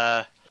up.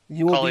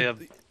 You will Callie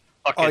be.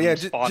 fucking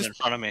just spawned in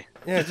front of me.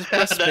 Yeah, just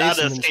press I had space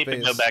to and then escape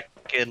and go space.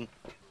 back in.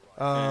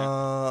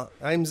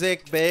 I'm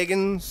Zach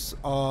Baggins.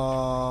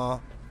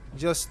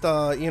 Just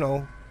you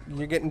know,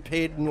 you're getting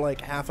paid in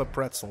like half a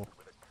pretzel,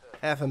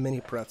 half a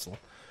mini pretzel.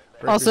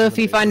 Also, if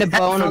you find a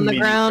bone on the Mini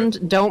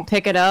ground, don't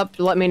pick it up.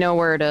 Let me know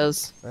where it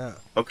is. Yeah.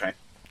 Okay.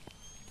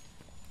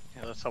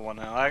 Yeah, that's someone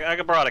now. I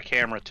brought a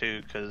camera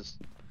too, cause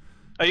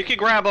you could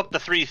grab up the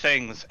 3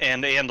 things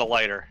and the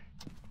lighter.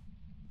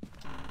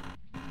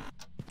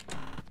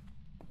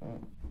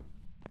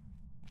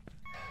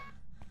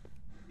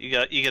 You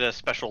get a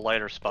special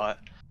lighter spot.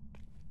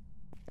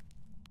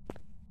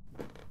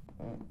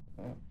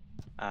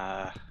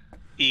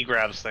 E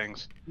grabs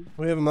things.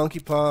 We have a monkey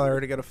paw. I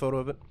already got a photo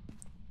of it.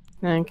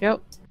 Thank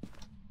you.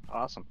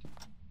 Awesome.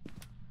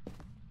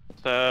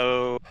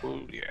 So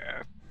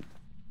yeah.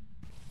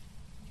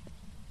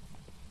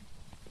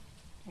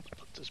 Let's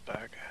put this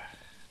back.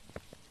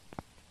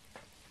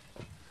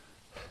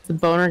 Is the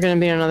boner gonna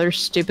be another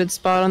stupid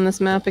spot on this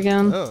map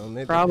again? Oh,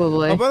 maybe.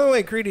 Probably. Oh, by the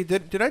way, Greedy,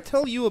 did I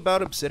tell you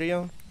about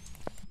Obsidio?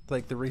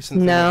 Like the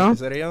recent thing No.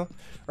 with Obsidio? All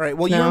right.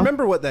 Well, you No.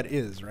 remember what that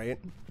is, right?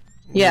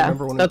 You Yeah,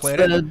 remember when we that's played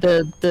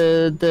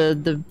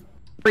the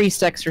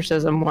priest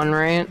exorcism one,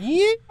 right?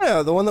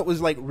 Yeah, the one that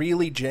was like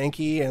really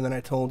janky, and then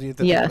I told you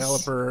that Yes. the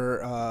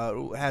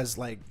developer has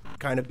like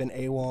kind of been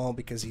AWOL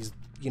because he's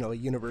a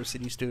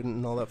university student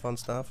and all that fun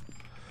stuff.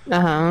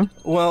 Uh-huh.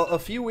 Well, a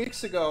few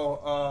weeks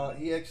ago,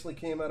 he actually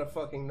came out of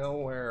fucking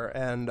nowhere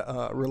and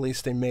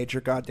released a major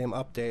goddamn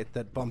update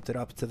that bumped it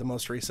up to the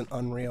most recent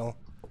Unreal.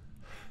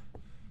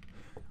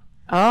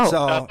 Oh.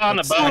 So I found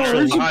a it's boner actually-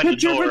 there's a behind the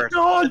picture of a door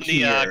dog in the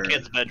here.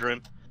 kid's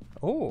bedroom.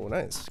 Oh,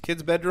 nice.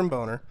 Kid's bedroom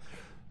boner.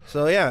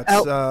 So yeah, it's,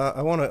 Oh.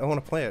 I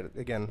wanna play it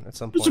again at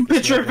some point. There's a to see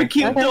picture how of a it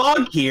cute goes.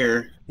 dog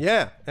here.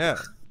 Yeah, yeah.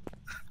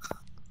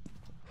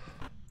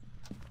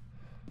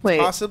 Wait.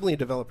 Possibly a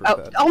developer Oh,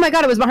 pad. oh my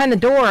god, it was behind the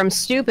door. I'm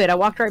stupid. I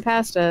walked right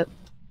past it.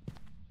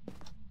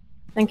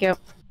 Thank you.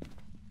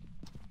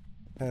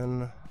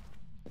 10.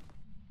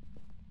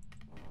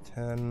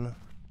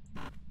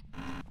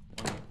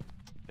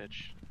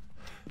 Bitch.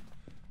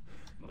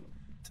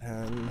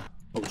 10,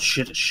 Oh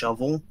shit, a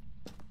shovel?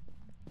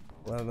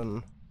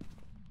 11,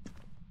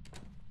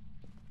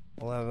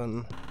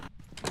 11,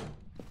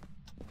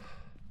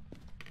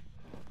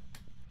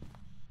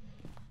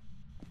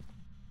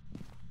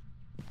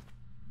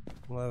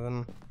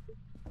 11.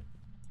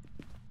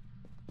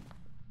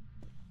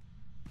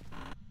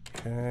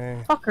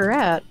 Okay. Fuck her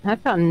at. I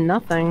found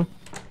nothing.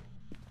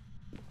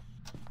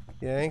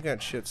 Yeah, I ain't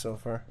got shit so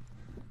far.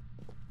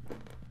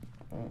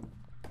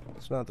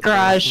 It's not the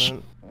Garage.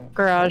 basement.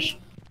 Garage.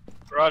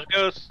 Garage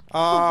ghost.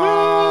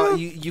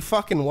 You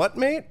fucking what,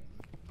 mate?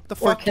 What the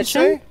Or fuck you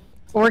kitchen? say?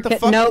 Or What the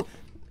fuck? nope.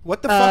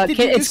 What the fuck did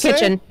you It's just say?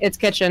 kitchen. It's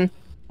kitchen.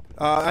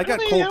 I got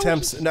Really? cold I was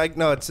temps. just-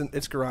 No,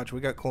 it's garage. We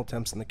got cold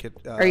temps in the kit.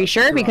 Are you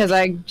sure? garage. Because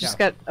I just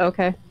got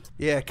okay.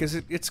 Yeah, because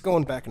it's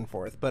going back and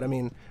forth. But I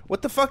mean,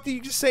 what the fuck did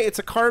you just say? It's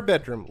a car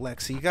bedroom,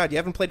 Lexi. God, you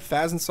haven't played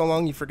Phas in so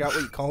long you forgot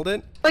what you called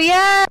it? Oh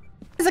yeah,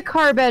 it's a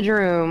car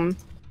bedroom.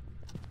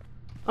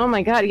 Oh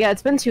my god, yeah,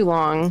 it's been too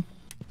long.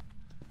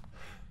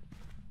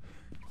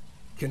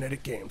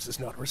 Kinetic Games is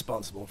not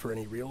responsible for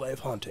any real-life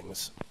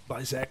hauntings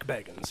by Zach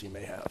Baggins you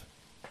may have.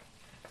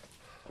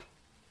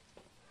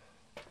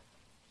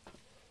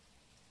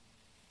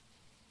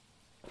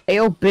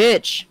 Ayo,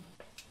 bitch.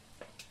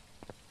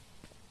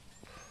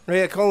 Oh,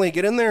 yeah, Coley,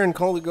 get in there and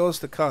call the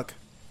ghost a cuck.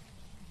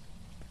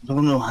 I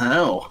don't know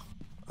how.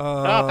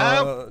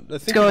 I think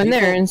Let's go in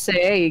there and say,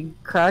 hey,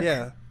 crack.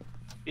 Yeah.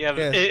 Yeah,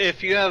 Yeah.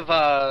 if you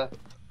have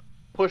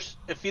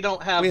if you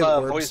don't have We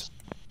have words. voice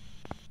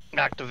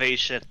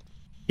activation,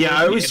 Yeah,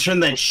 I always can turn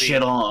that push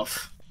shit V.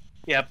 off.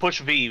 Yeah, push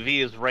V.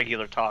 V is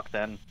regular talk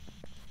then.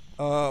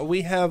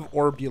 We have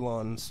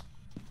Orbulons.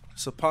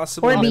 So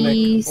possibly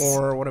Orbeez. Mimic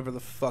or whatever the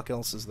fuck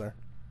else is there.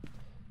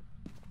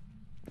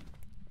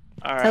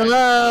 Alright.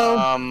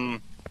 Hello.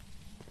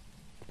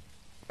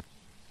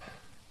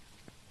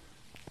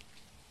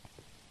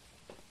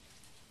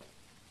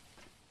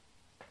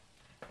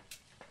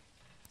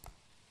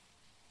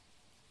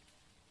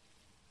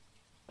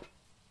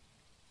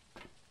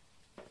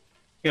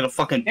 You got a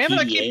fucking Damn it,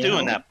 I PDA keep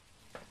doing on.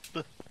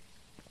 that.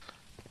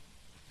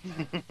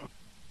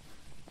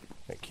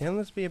 Wait, can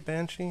this be a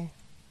Banshee?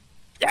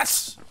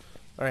 Yes!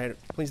 Alright,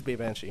 please be a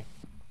Banshee.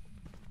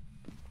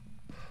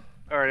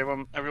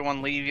 Alright,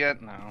 everyone leave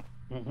yet? No.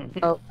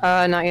 Oh,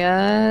 not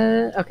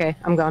yet. Okay,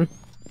 I'm gone.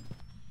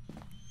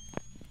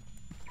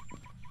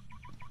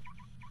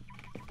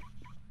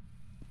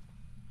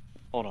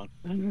 Hold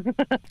on.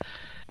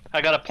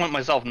 I gotta point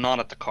myself not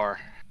at the car.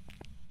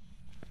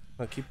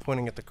 I'll keep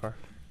pointing at the car.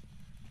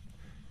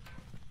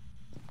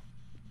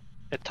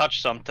 It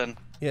touched something.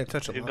 Yeah,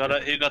 touch a Who locker.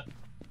 who got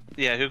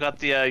the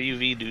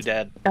UV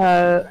doodad?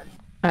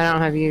 I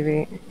don't have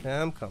UV.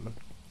 Yeah, I'm coming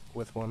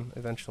with one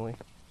eventually.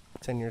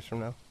 10 years from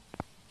now.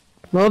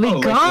 We'll be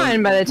like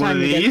gone by the time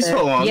we get there.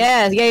 Hold on.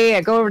 Yes, yeah.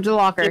 Go over to the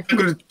locker.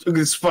 I'm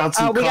gonna spot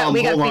some We got hold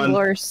on.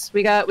 Pinglors.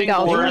 We got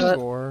ultraviolet.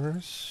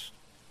 Wars.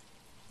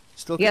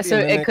 Still could Yeah, be so a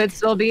it mimic. could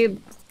still be,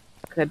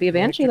 a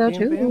banshee though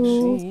too.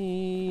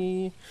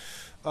 Banshee.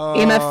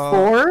 EMF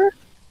 4.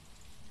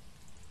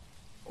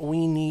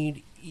 We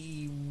need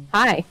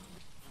Hi.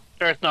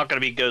 Sure, it's not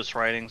going to be ghost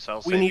writing, so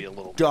I'll we save need you a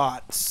little.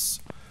 dots.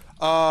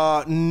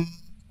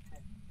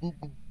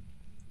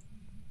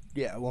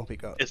 Yeah, it won't be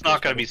ghost. It's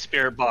not going to be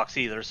spirit box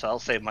either, so I'll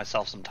save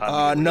myself some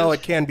time. No,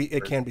 it can be.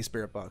 It can be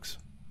spirit box.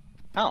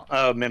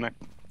 Oh, mimic.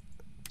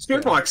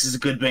 Spirit Box is a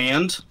good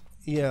band.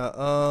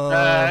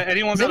 Yeah.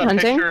 Anyone Is got it a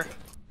hunting? picture?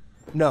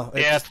 No.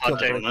 It Yeah, just it's killed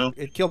the hunting.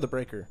 breaker. It killed the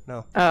breaker.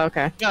 No. Oh,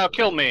 okay. No, it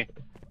killed me.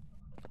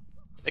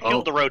 It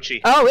killed the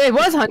Rochi. Oh, it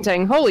was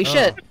hunting. Holy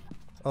shit.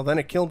 Oh, then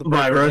it killed the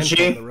Bye, breaker and Rochi.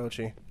 killed the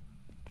Rochi.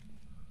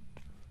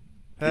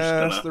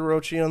 Pass gonna- the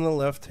Rochi on the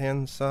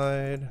left-hand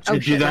side. Oh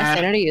do shit, my that.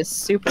 sanity is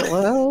super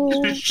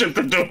low. Shut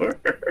the door.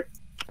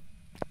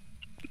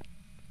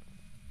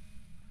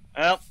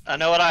 Well, I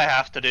know what I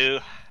have to do.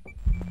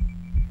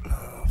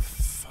 Oh,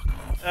 fuck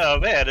off. Oh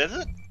man, is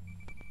it?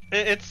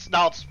 It's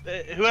not.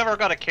 Whoever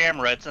got a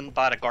camera, it's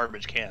inside a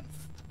garbage can.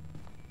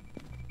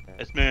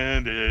 It's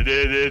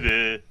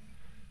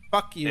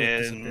Fuck you.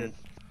 it and disappeared.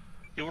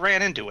 you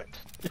ran into it.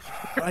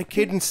 I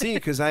couldn't see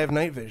because I have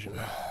night vision.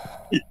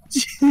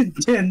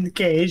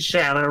 10K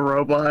shadow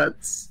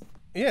robots.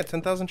 Yeah,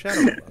 10,000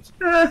 shadow robots.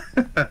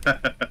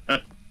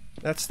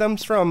 That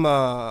stems from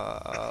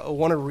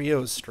one of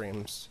Rio's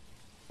streams.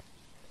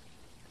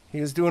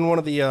 He was doing one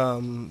of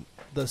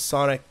the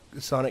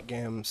Sonic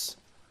games,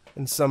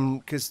 and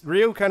because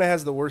Rio kind of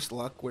has the worst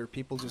luck where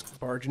people just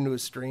barge into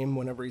his stream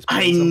whenever he's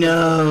playing something for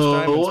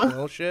the first time and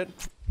spoil shit.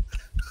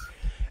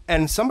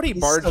 And somebody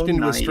barged so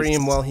into nice. a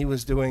stream while he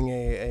was doing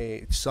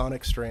a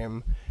Sonic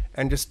stream,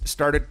 and just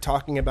started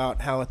talking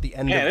about how at the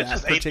end Man, of it that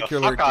just ate the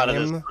particular fuck out of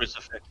game, this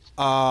crucifix.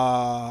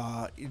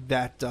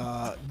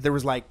 there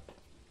was like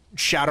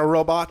shadow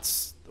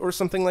robots or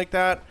something like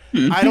that.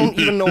 I don't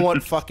even know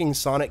what fucking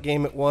Sonic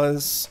game it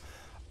was.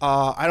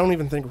 I don't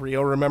even think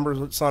Rio remembers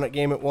what Sonic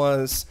game it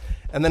was.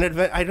 And then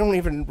I don't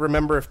even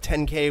remember if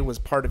 10K was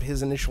part of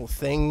his initial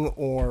thing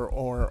or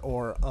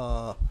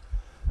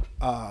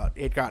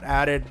it got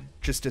added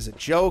just as a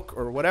joke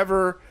or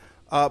whatever.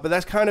 But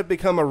that's kind of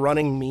become a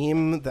running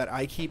meme that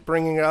I keep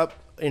bringing up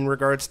in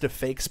regards to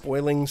fake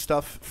spoiling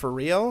stuff for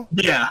Rio.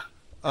 Yeah.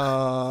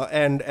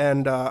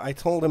 And I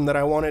told him that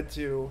I wanted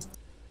to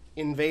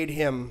invade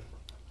him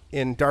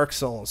in Dark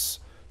Souls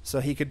so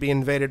he could be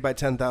invaded by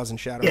 10,000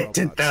 shadow robots.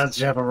 10,000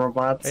 shadow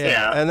robots.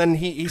 Yeah. And then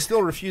he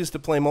still refused to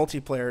play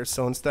multiplayer,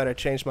 so instead I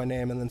changed my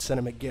name and then sent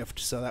him a gift,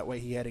 so that way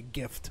he had a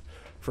gift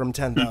from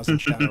 10,000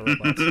 shadow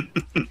robots.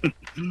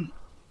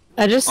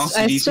 I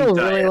Also, decent still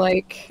really diet.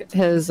 like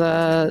his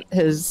how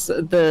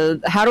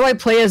do I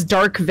play as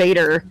Dark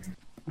Vader?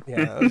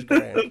 Yeah, that was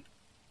great.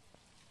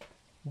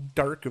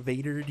 Dark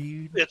Vader,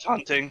 dude. It's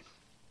hunting.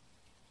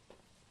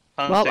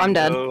 Well, I'm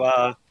dead.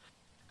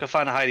 Go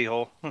find a hidey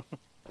hole.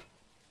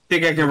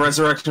 Think I can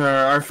resurrect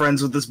our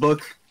friends with this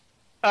book?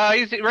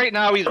 Right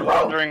now he's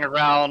wandering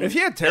around. If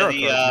you had tarot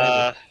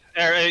cards,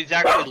 he's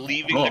actually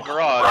leaving the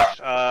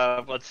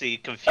garage. Let's see,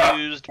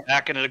 confused,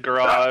 back into the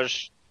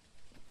garage.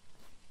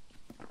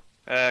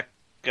 Okay.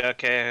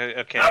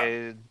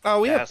 Oh,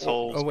 we have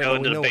Assholes, wait, go we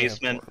into the know we have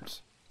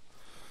basement.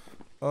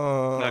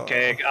 orbs.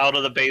 Okay, out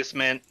of the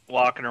basement,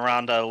 walking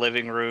around the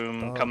living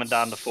room, coming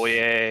down the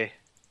foyer.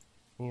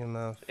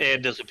 EMF.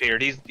 It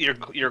disappeared.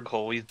 You're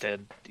Ghoul. He's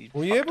dead.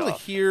 Were you able to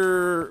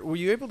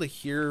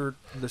hear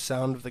the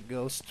sound of the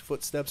ghost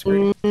footsteps?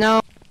 Grady?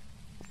 No.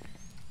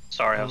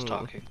 Sorry, I was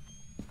talking.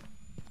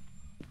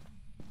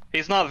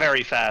 He's not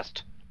very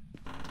fast.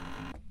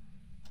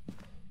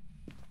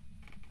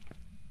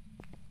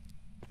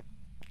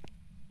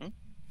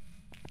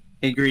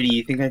 Hey, Greedy,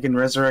 you think I can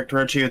resurrect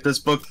Rochi with this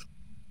book?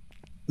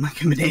 Might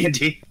come in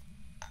handy.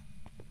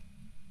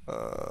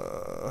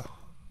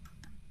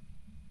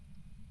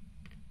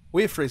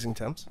 We have freezing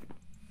temps.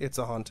 It's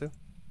a Hantu.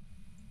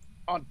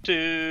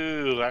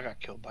 Hantu! I got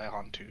killed by a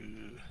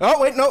Hantu.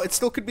 Oh, wait, no, it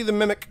still could be the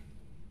Mimic.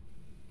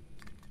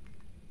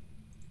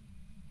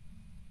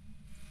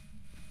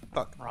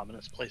 Fuck. Robbing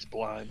this place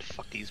blind.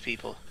 Fuck these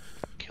people.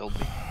 Killed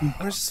me.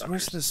 Where's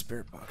the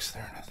spirit box?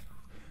 There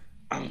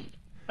it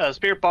is.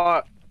 Spirit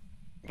bot.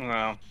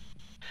 No.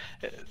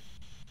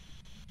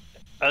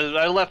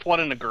 I left one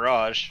in the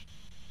garage.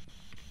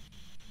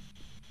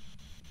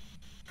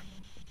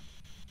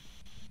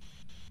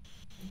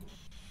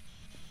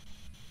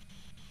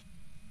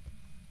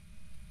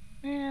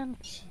 Man.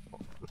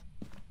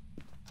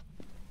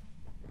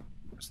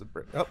 Where's the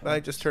brick? Oh, I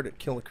just heard it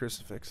kill the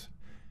crucifix.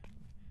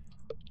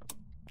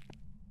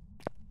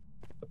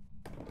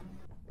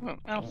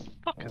 Oh,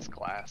 fuck his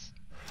glass.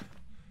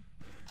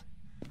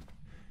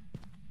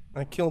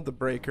 I killed the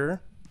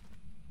breaker.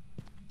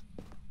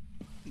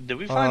 Did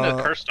we find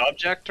a cursed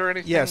object or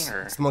anything? Yes,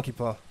 or? it's the monkey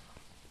paw.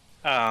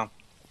 Oh.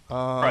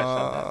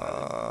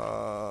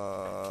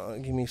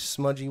 Give me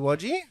smudgy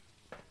wudgy,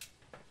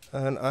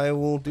 and I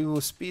will do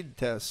a speed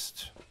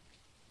test,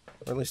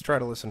 or at least try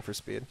to listen for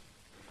speed.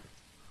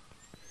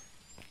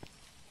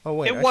 Oh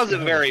wait, It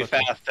wasn't very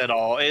fast at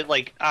all. It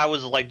I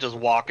was just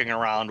walking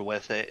around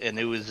with it, and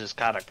it was just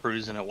kind of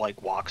cruising at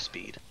walk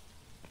speed.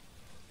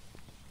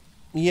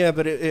 Yeah,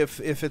 but if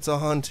it's a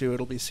Hantu,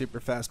 it'll be super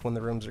fast when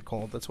the rooms are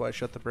cold. That's why I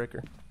shut the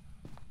breaker.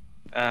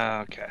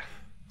 Okay.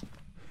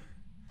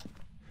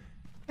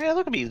 Yeah,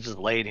 look at me just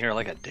laying here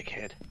like a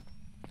dickhead.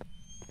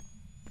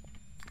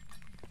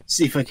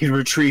 See if I can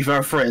retrieve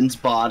our friend's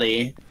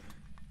body.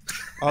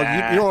 Oh,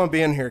 you don't want to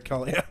be in here,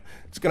 Kalia.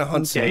 It's gonna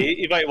hunt soon. Yeah,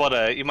 you might want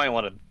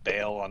to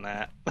bail on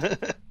that.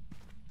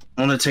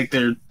 I want to take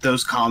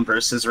those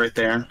Converses right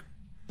there.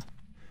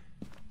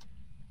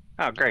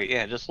 Oh, great!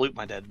 Yeah, just loot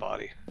my dead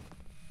body.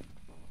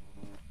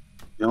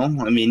 No, I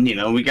mean,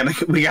 we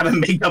gotta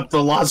make up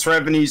the lost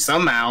revenue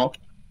somehow.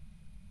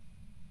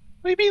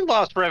 What do you mean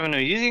lost revenue?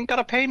 You ain't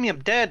gotta pay me. I'm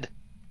dead.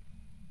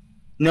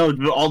 No,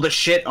 all the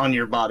shit on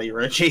your body,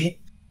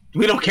 Richie.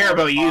 We don't care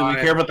about you. We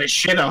care about the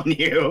shit on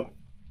you.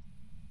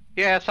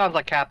 Yeah, it sounds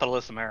like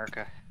capitalist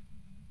America.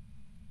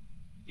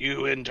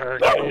 You in turn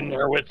get in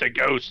there with the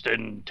ghost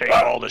and take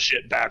all the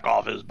shit back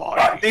off his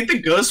body. I think the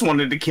ghost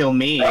wanted to kill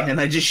me, and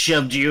I just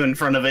shoved you in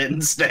front of it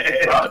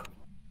instead.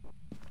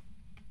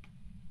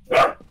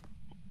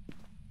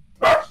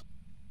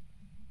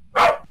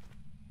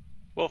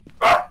 Woof.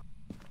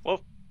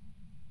 Woof.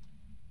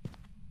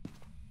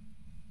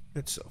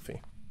 It's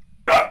Sophie.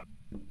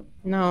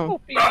 No.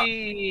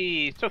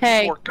 Sophie! Sophie,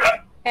 Hey. pork.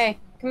 Hey,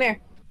 come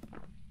here.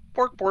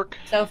 Pork.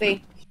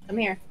 Sophie, come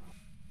here.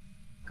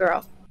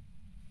 Girl.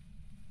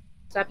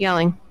 Stop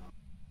yelling.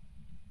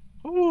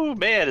 Ooh,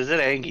 man, is it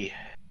angry.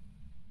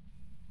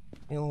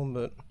 A little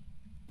bit.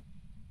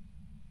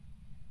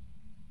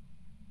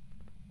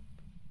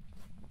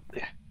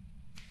 Yeah.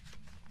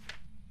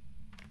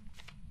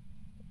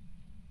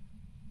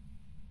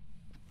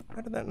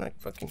 How did that not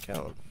fucking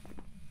count?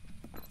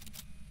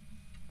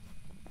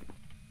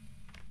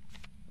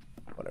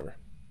 Whatever.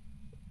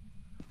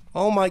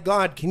 Oh my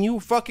god, can you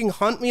fucking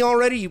hunt me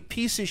already, you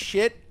piece of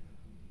shit?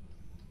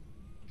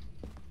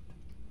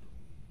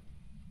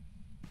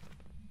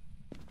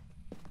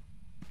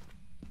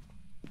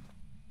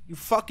 You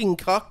fucking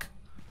cuck.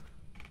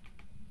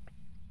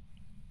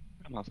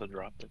 I must have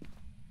dropped it.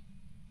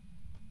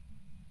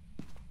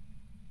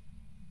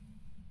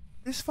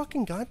 This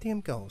fucking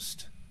goddamn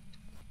ghost.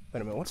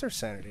 Wait a minute, what's our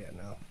sanity at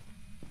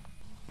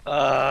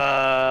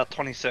now?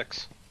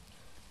 26.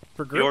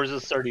 For group? Yours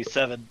is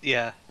 37.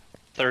 Yeah.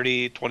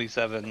 30,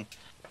 27.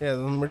 Yeah,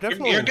 then we're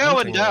definitely You're in going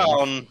hunting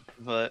down, range.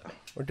 but...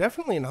 We're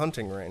definitely in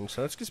hunting range,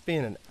 so it's just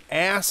being an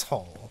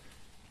asshole.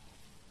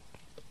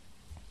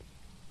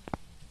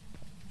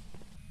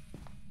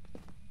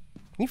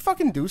 Can you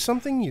fucking do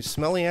something, you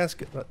smelly ass...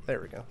 There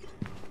we go.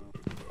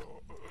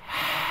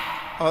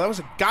 Oh, that was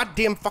a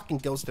goddamn fucking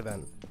ghost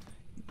event.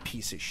 You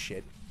piece of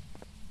shit.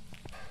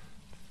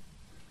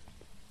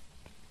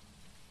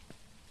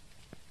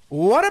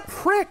 What a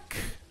prick!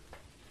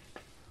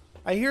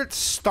 I hear it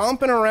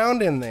stomping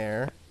around in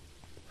there.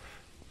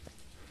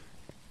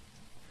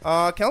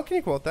 Cal, can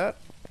you quote that?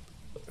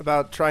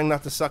 About trying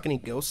not to suck any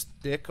ghost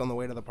dick on the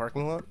way to the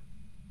parking lot?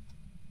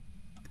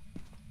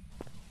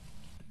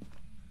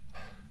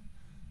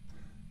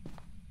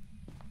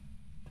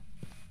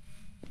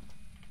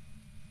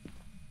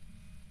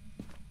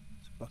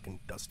 It's a fucking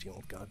dusty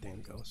old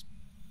goddamn ghost.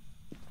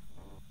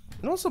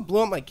 It also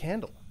blew up my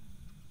candle.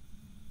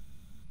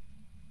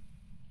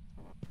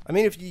 I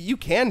mean, if you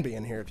can be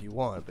in here if you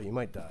want, but you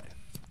might die.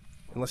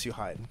 Unless you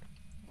hide.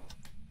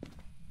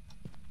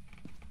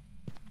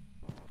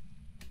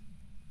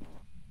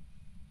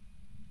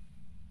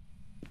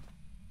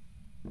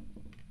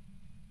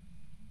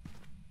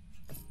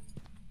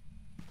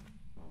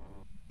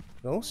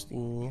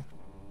 Ghosty.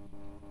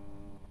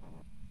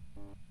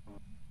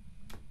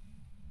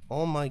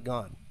 Oh my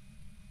god.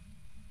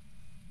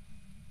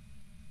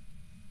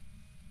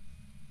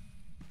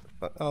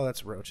 Oh,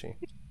 that's Rochi.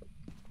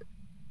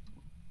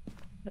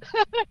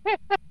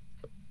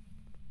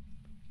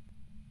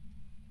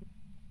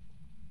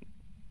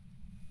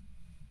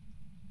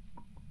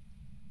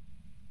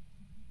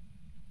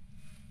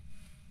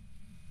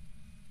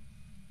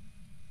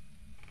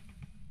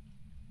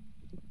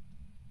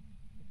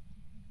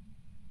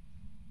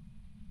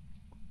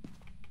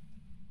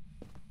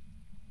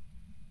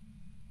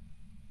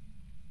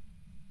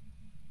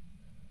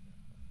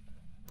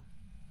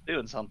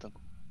 Doing something.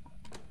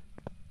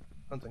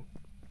 Hunting.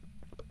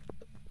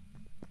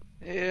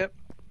 Yep.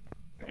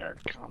 There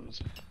it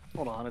comes.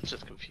 Hold on, it's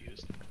just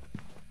confused.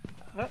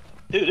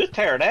 Dude, it's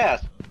tearing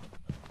ass.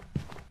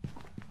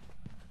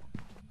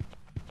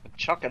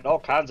 Chucking all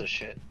kinds of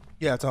shit.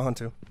 Yeah, it's a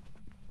Hantu.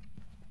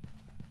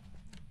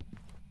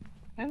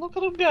 And look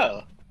at him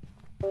go.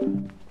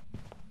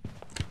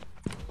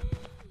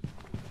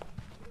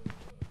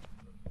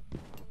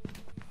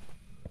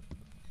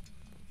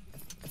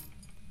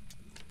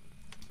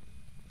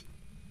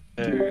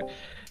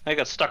 I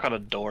got stuck on a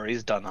door.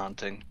 He's done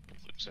hunting.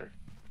 Loser.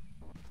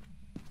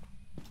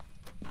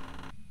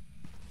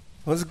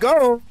 Let's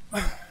go.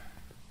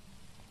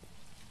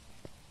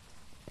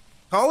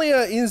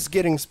 Talia is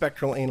getting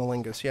spectral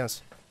analingus,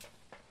 yes.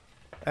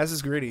 As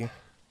is Gritty.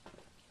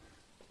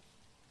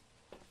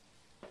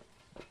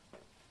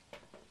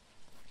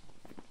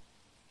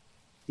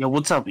 Yo,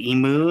 what's up,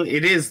 Emu?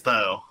 It is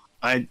though.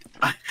 I'm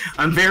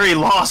very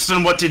lost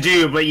on what to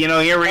do, but you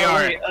know, here we are.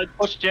 Wait,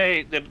 Push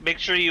J, make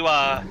sure you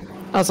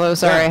Also,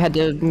 sorry, I had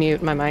to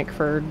mute my mic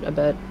for a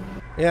bit.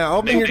 Yeah,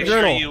 open your make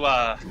journal. sure you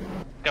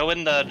go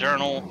in the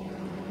journal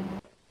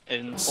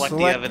and select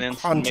the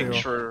evidence and make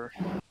sure.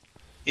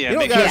 Yeah, You don't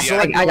make gotta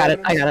sure select I got it.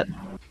 I got it.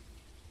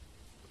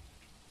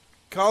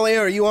 Kalia,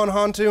 are you on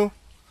Hantu?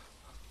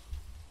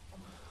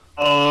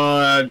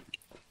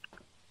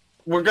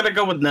 We're gonna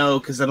go with no,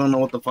 because I don't know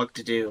what the fuck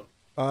to do.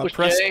 Push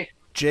Press J.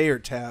 J or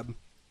Tab.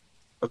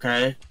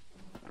 Okay.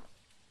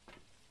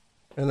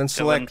 And then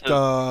select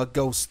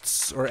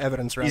ghosts or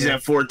evidence, rather. He's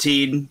at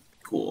 14.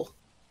 Cool.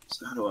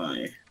 So how do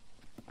I...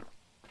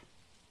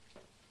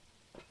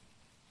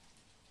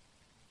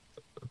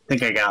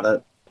 think I got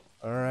it.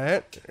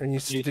 Alright. And You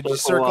did you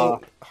circle,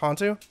 circle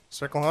Hantu?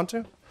 Circle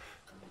Hantu?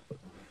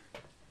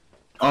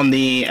 On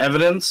the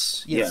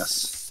evidence?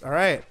 Yes.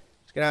 Alright.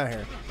 Let's get out of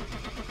here.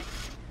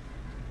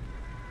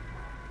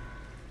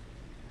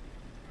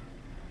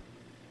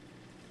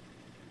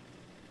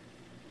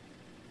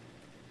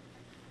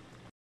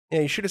 Yeah,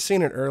 you should have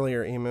seen it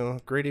earlier, Emu.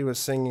 Grady was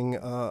singing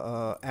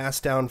ass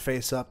down,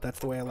 face up. That's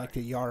the way I like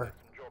to yar.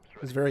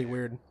 It was very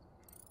weird.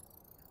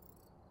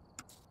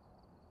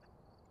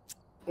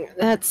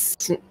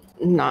 That's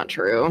not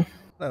true.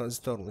 That was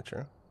totally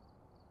true.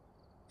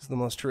 It's the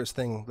most truest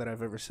thing that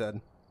I've ever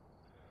said.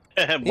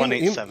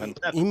 187.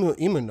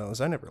 Emu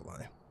knows. I never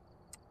lie.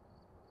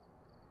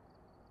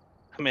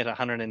 I made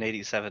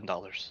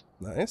 $187.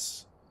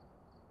 Nice.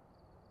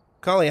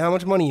 Kali, how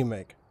much money you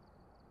make?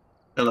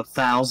 Got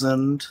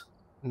 1,000.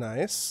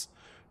 Nice.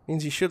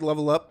 Means you should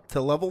level up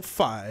to level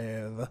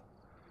 5.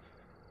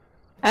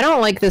 I don't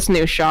like this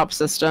new shop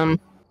system.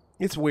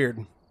 It's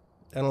weird.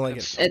 I don't like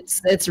it.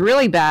 It's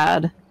really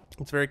bad.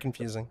 It's very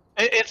confusing.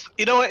 It's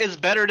you know what? It's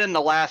better than the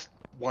last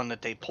one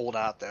that they pulled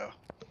out though.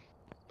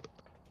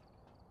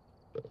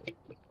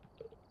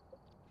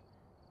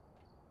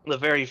 The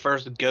very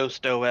first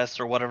Ghost OS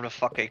or whatever the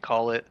fuck they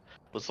call it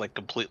was like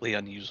completely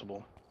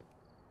unusable.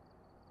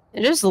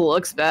 It just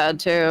looks bad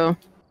too.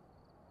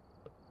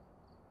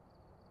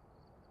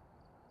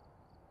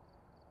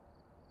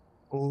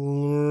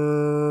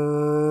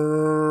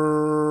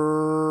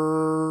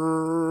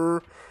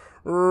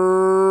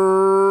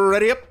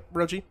 Ready up,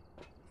 Roji.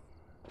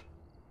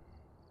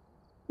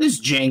 This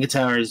Jenga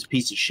tower is a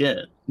piece of shit.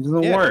 It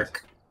doesn't Yeah.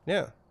 work.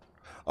 Yeah.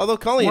 Although,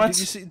 Colleen, What?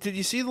 did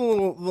you see the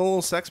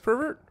little sex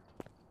pervert?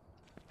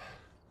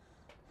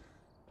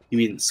 You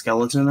mean the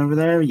skeleton over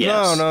there?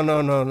 Yes. No.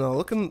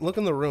 Look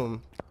in the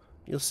room.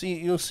 You'll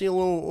see a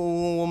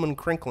little woman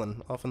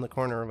crinkling off in the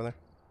corner over there.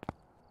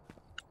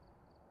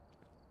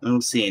 I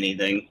don't see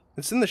anything.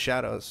 It's in the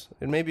shadows.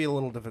 It may be a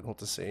little difficult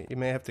to see. You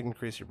may have to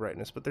increase your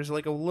brightness, but there's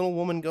like a little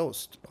woman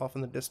ghost off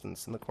in the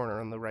distance in the corner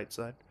on the right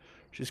side.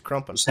 She's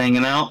crumping. Just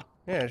hanging out.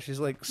 Yeah, she's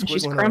like squiggling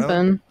She's around.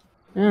 crimping.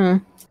 Yeah.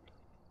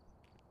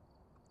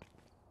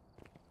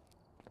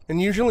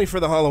 And usually for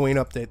the Halloween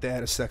update, they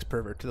add a sex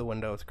pervert to the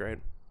window. It's great.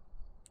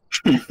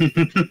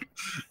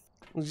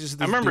 It's just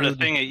I this remember the dude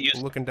thing it used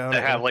looking down to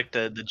at have you. like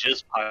the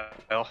jizz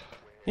pile.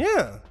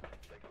 Yeah.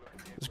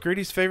 It's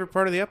Grady's favorite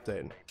part of the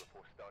update.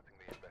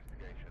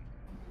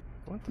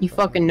 What the You fuck?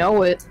 fucking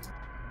know it.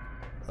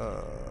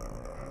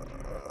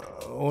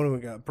 What do we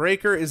got?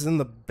 Breaker is in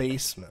the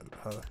basement,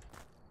 huh?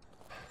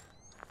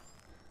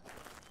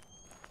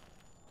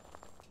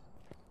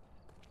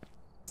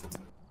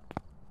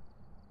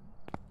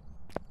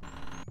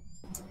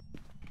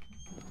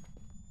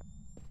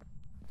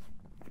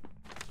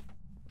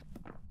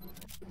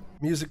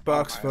 Music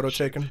box, photo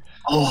taken.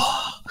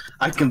 Oh,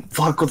 I can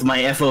fuck with my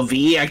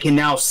FOV. I can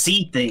now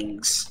see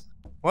things.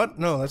 What?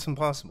 No, that's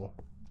impossible.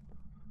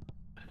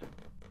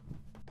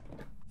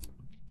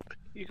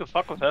 You can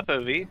fuck with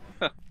FOV.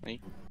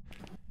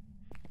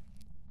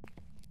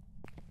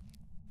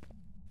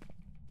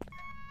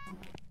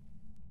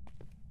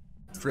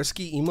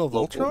 Frisky emo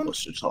Local Voltron?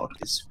 was to talk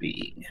to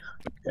speed.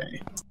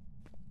 Okay.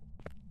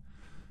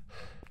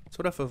 That's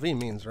what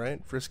FOV means,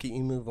 right? Frisky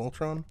emo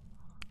Voltron?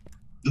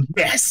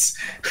 Yes.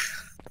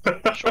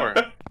 Sure.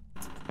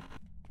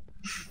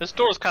 This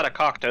door's kind of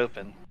cocked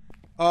open.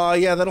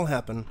 Yeah, that'll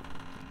happen.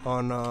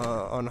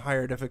 On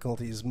higher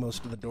difficulties,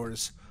 most of the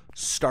doors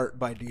start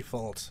by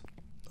default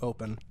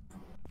open.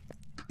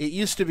 It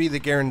used to be the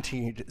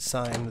guaranteed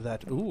sign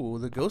that, ooh,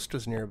 the ghost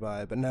was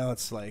nearby, but now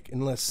it's like,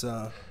 unless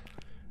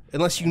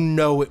you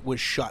know it was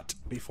shut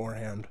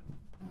beforehand.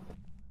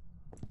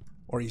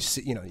 Or you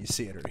see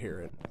it or hear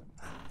it.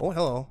 Oh,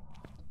 hello.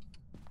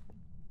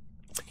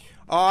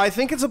 I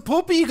think it's a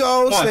poopy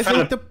ghost. Oh,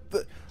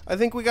 I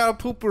think we got a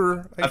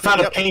pooper. I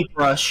found a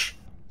paintbrush.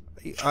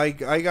 I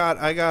got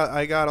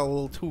a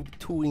little two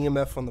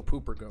EMF on the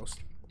pooper ghost.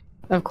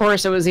 Of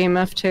course, it was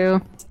EMF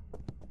 2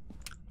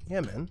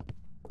 Yeah, man.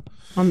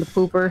 on the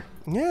pooper.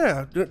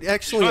 Yeah,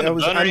 actually, You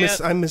found a boner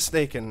yet? I'm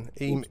mistaken,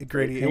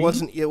 Grady. It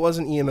wasn't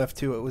EMF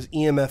 2. It was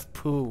EMF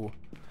poo.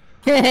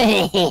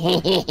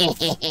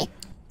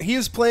 He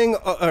is playing,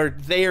 or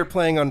they are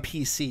playing on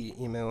PC,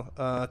 Emu,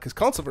 because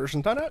console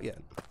version's not out yet.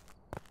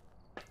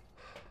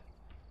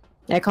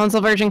 Yeah,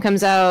 console version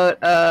comes out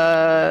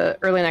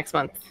early next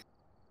month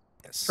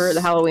Yes. for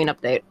the Halloween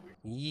update.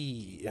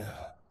 Yeah.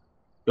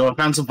 Yo, I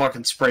found some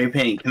fucking spray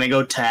paint. Can I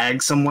go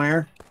tag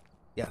somewhere?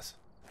 Yes.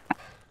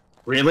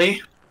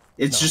 Really?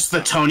 It's just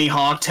the Tony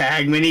Hawk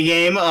tag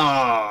minigame?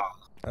 Oh.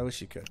 I wish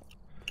you could.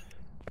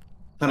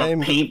 And a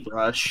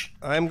paintbrush.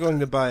 I'm going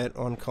to buy it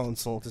on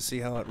console to see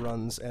how it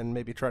runs and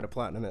maybe try to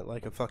platinum it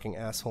like a fucking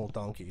asshole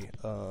donkey.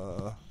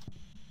 But,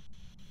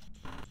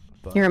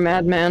 You're a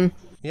madman.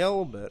 yeah, a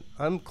little bit.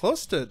 I'm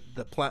close to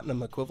the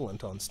platinum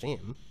equivalent on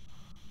Steam.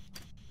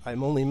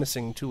 I'm only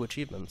missing 2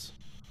 achievements.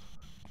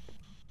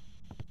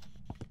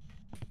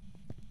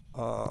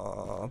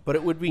 But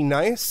it would be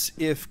nice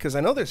if, because I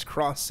know there's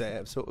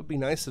cross-save, so it would be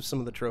nice if some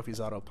of the trophies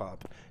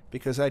auto-pop.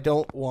 Because I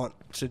don't want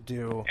to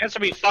do Answer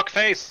me,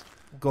 fuckface.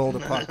 Gold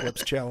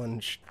Apocalypse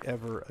Challenge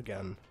ever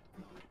again.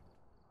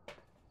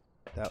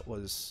 That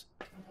was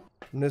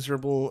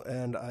miserable,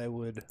 and I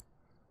would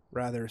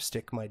rather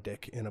stick my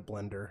dick in a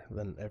blender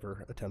than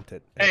ever attempt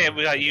it. Hey, ever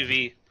we got again.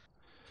 UV.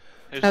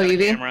 Who's Oh, got a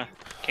UV?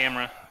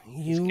 Camera.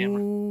 Who's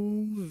camera?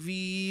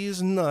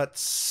 UV's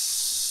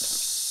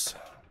nuts.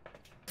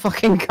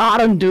 Fucking got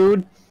him,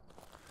 dude.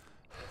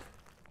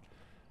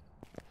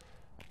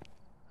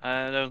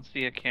 I don't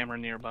see a camera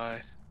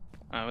nearby.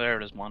 Oh, there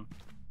it is, one.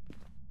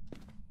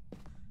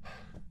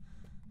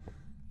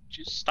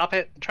 Just stop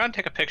it. I'm trying to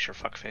take a picture,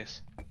 fuckface.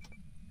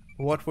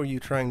 What were you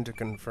trying to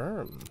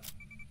confirm,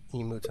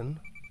 Emuton?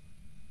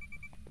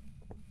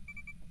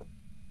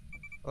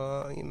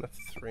 EMF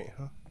 3,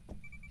 huh?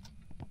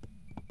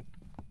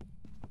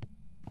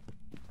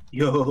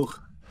 Yo,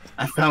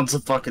 I found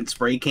some fucking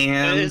spray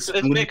cans.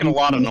 It's making a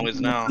lot of noise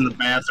now. In the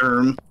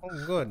bathroom.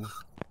 Oh, good.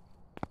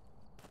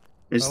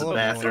 There's I the love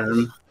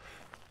bathroom.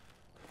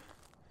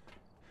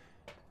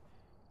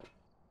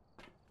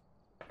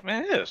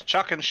 Man, it is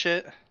chucking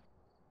shit.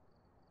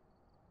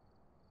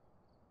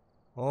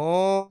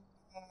 Oh.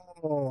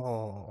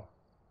 Oh,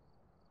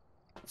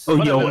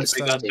 What yo, is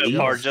it we got so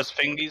far? Just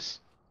fingies?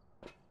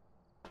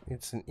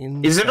 It's an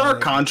inside... Is it our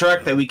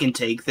contract that we can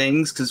take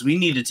things? Because we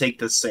need to take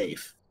this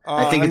safe.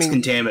 I think it's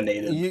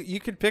contaminated. You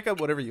could pick up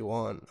whatever you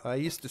want. I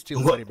used to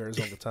steal teddy bears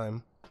all the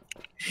time.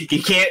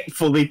 You can't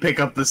fully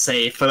pick up the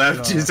safe, but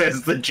that just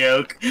as the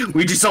joke.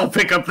 We just all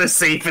pick up the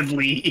safe and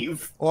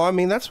leave. Well, I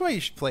mean, that's why you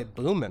should play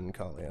Boomin',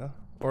 Kalia.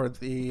 Or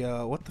the,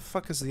 what the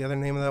fuck is the other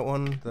name of that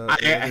one? The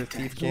other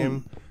thief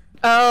game?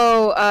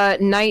 Oh,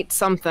 night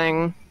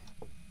something.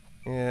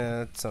 Yeah,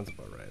 that sounds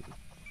about right.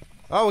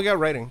 Oh, we got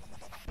writing.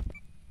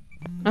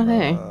 Oh,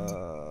 hey.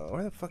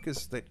 Where the fuck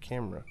is that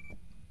camera?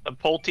 A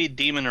Pulte,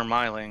 Demon, or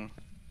Myling.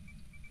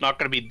 Not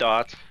gonna be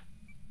Dot.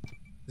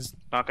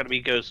 Not gonna be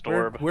Ghost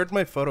Orb. Where'd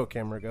my photo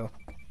camera go?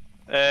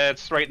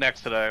 It's right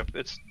next to the...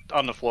 It's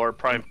on the floor,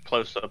 probably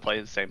close to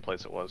the same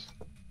place it was.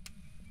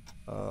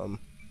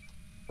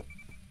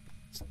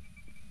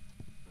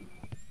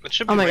 It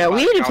should be Oh my right god, by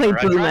we the need to play counter.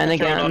 I tried Boomin' to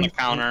throw it on again. the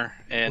counter,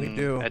 and We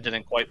do. I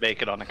didn't quite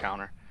make it on the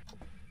counter.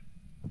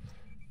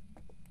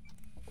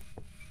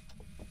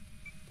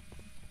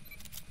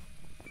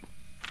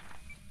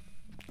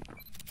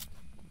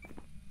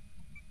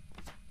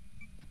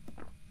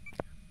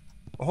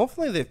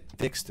 Hopefully they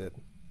fixed it.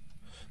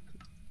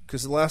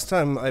 Because the last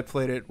time I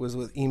played it was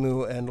with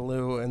Emu and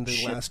Lou, and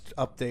the last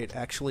update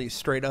actually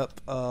straight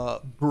up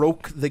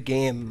broke the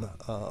game,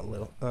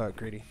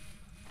 Grady.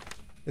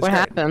 It's What great.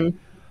 happened?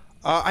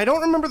 I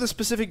don't remember the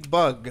specific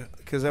bug,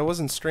 because I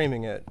wasn't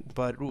streaming it,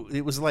 but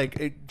it was like,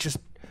 it just...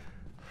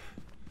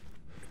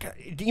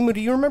 Emu,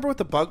 do you remember what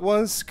the bug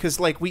was? Because,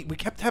 like, we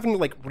kept having to,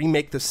 like,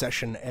 remake the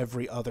session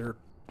every other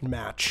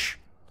match.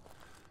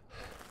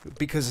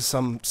 Because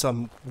of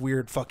some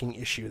weird fucking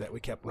issue that we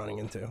kept running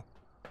into.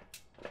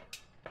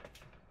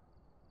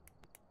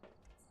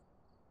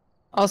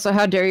 Also,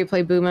 how dare you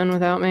play Boomin'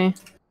 without me?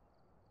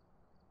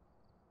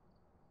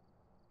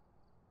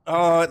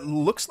 It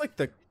looks like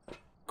the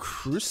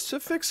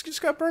crucifix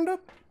just got burned up.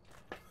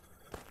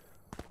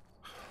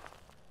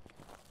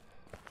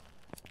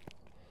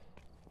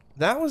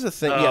 That was a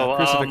thing. Yeah,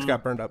 crucifix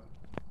got burned up.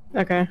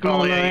 Okay. Oh,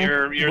 well, yeah,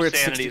 no. your We're at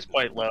sanity 60 is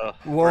quite low.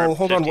 Well, We're at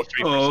hold on. 53%.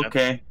 Oh,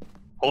 okay.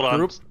 Hold on.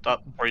 Group?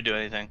 Stop before you do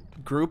anything.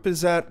 Group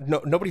is at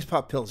nobody's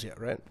popped pills yet,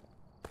 right?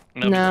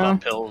 Nobody's No. got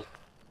pills.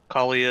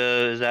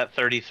 Kalia is at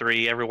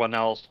 33. Everyone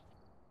else.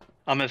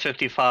 I'm at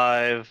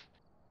 55.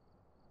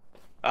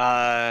 You're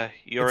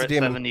It's a at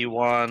demon. Demon?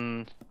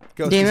 71.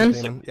 Ghost is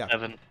a demon. Yeah.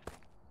 7.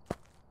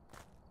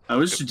 I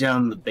was just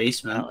down in the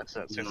basement. Alex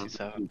at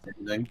 67.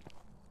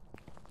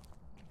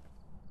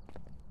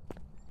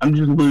 I'm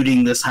just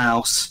looting this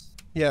house.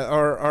 Yeah.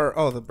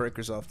 Our the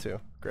breaker's off too.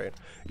 Great.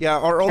 Yeah.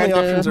 Our only Tried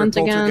to options are hunt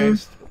again.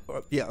 poltergeist.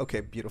 Yeah.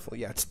 Okay. Beautiful.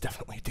 Yeah. It's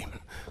definitely a demon.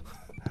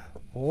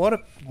 What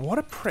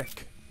a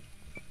prick.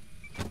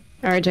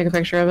 Alright, take a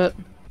picture of it.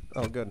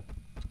 Oh, good.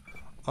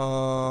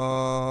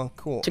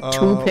 Cool. Took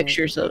 2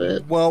 pictures of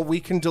it. Well, we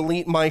can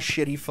delete my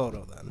shitty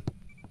photo then.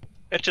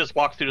 It just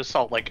walked through the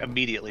salt, like,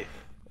 immediately.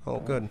 Oh,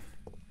 good.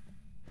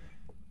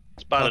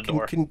 It's by the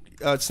door.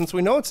 Since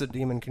we know it's a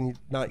demon, can you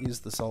not use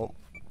the salt?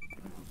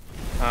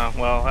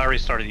 Well, I already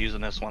started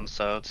using this one,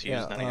 so it's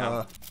used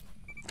anyhow.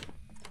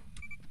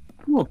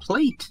 Ooh, a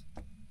plate.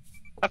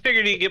 I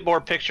figured you'd get more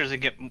pictures and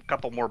get a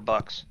couple more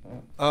bucks.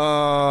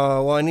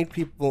 Well, I need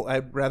people.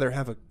 I'd rather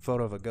have a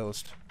photo of a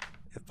ghost,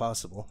 if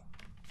possible.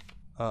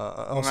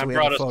 Also, we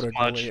have a photo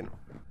delete.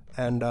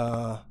 And,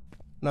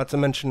 not to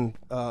mention,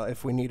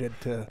 if we needed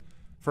to,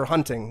 for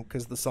hunting,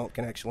 because the salt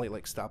can actually,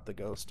 like, stop the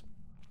ghost.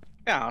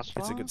 Yeah,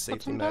 it's a good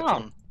safety match.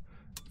 measure.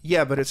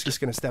 Yeah, but it's just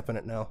gonna step in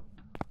it now.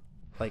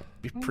 Like,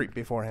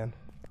 beforehand.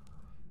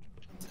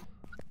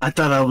 I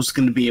thought I was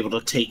going to be able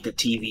to take the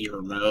TV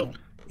remote.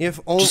 If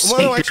only,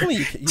 well, actually,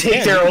 you take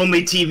can. their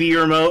only TV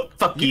remote.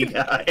 Fuck you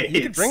guys.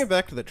 You could bring it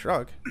back to the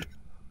truck.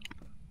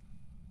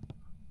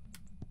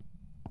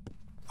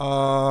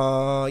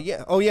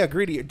 Yeah. Oh, yeah,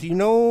 Greedy. Do you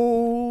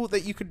know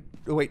that you could...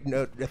 Oh, wait,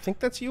 no, I think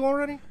that's you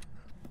already?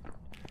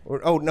 Or,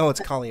 oh, no,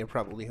 it's Kalia,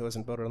 probably, who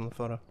hasn't voted on the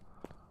photo.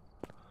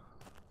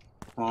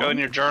 Go in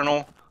your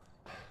journal.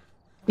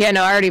 Yeah,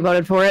 no, I already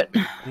voted for it.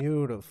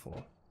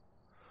 Beautiful.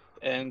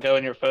 And go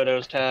in your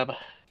photos tab.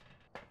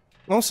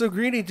 Also,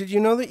 Greedy, did you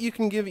know that you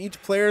can give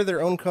each player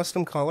their own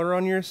custom color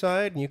on your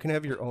side, and you can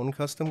have your own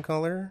custom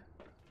color?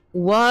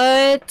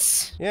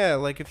 What? Yeah,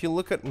 like if you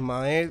look at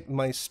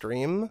my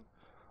stream,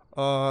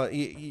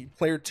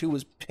 player 2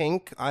 was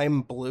pink,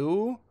 I'm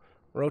blue,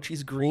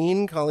 Rochi's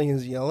green, Kali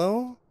is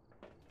yellow.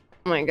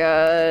 Oh my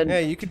god. Yeah,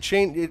 you could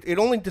change it. It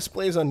only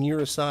displays on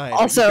your side.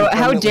 Also,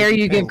 how dare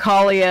you give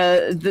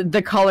Kalia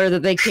the color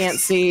that they can't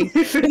see?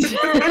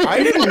 I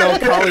didn't know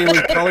Kalia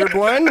was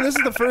colorblind. This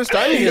is the first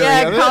time hearing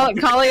of it.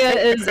 Kalia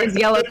is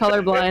yellow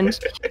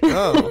colorblind.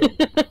 Oh.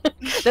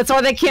 That's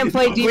why they can't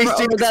play Deep Rock.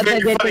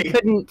 They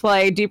couldn't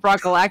play Deep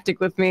Rock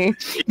Galactic with me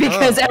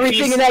because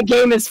everything in that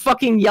game is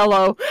fucking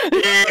yellow.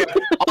 Yeah.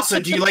 Also,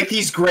 do you like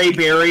these gray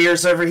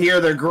barriers over here?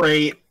 They're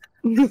great.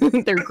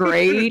 They're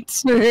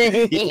great. Yeah,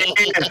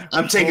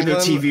 I'm taking the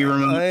TV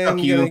remote. I am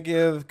gonna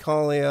give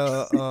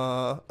Kalia.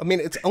 I mean,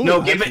 it's only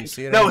no, give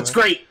it. No, it's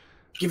great.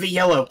 Give it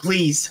yellow,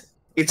 please.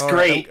 It's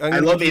great. I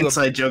love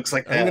inside jokes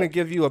like that. I'm gonna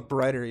give you a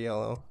brighter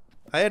yellow.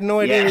 I had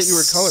no idea that you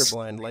were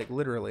colorblind, like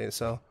literally.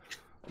 So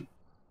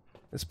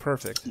it's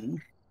perfect.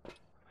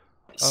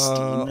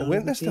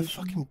 Witness the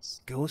fucking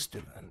ghost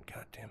event.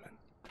 God damn it.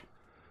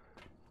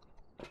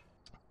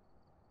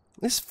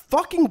 This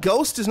fucking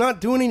ghost is not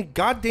doing any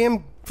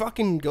goddamn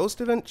fucking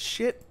ghost event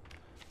shit.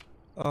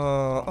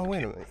 Oh,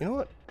 wait a minute. You know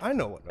what? I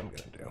know what I'm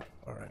gonna do.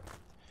 Alright.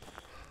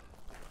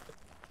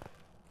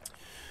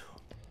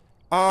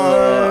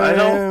 I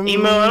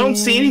don't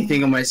see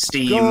anything on my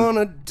Steam.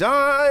 Gonna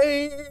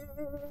die.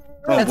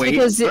 That's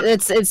because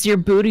it's your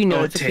booty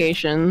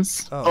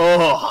notifications.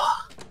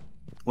 Oh.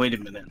 Wait a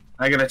minute.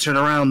 I gotta turn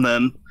around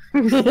then.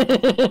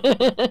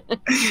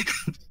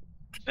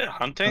 Is it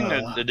hunting,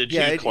 or did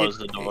you close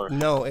the door?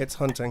 No, it's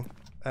hunting,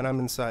 and I'm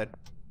inside.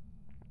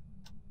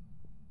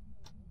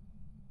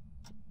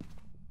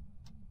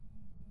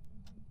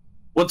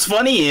 What's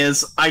funny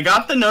is, I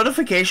got the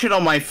notification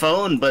on my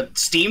phone, but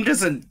Steam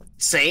doesn't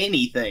say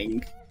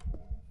anything.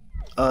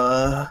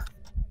 You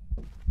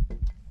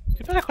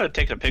better could have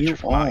taken a picture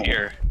from out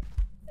here.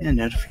 Yeah,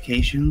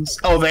 notifications.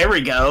 Oh, there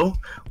we go.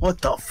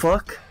 What the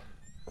fuck?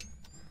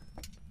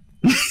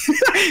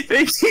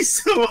 Thank you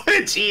so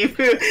much, Eve.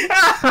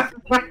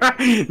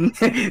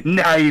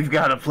 Now you've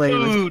got to play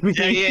with me.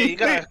 Yeah, you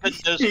gotta put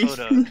those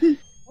photos.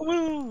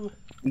 Woo!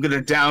 I'm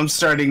gonna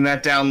starting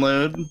that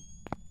download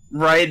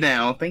right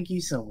now. Thank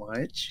you so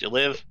much. You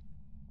live?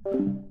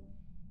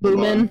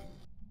 Boomin.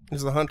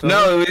 Is the hunt over?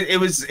 No, it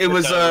was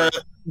the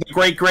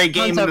great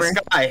game in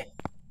the sky.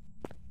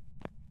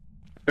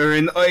 Or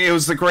it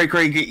was the great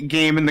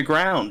game in the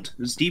ground.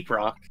 It was Deep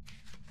Rock.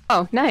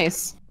 Oh,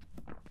 nice.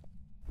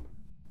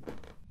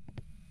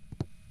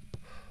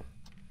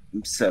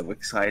 I'm so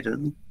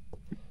excited.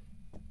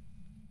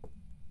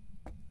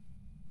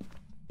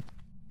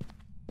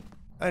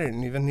 I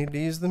didn't even need to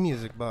use the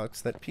music box.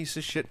 That piece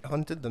of shit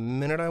hunted the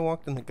minute I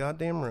walked in the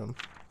goddamn room.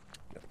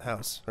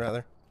 House,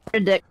 rather.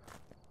 Dick.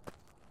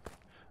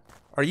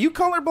 Are you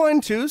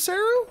colorblind too,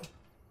 Sarah?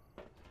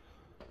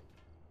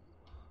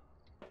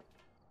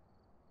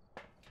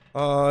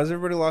 Is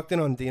everybody locked in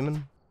on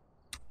Demon?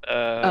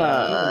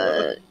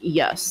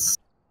 Yes.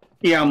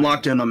 Yeah, I'm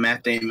locked in on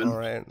Matt Damon.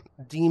 Alright.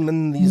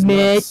 Demon these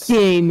Matt nuts.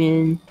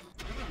 Damon.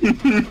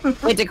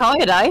 Wait, did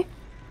Kalia die?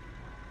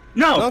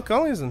 No! No,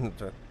 Kalia's in the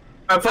truck.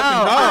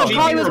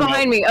 Kalia was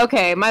behind me.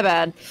 Okay, my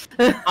bad.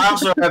 I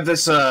also have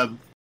this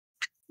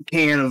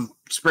can of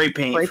spray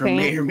paint from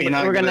me.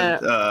 I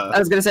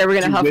was gonna say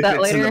we're gonna huff that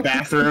later. In the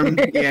bathroom.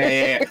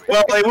 yeah.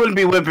 Well, it wouldn't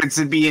be whippets;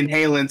 it'd be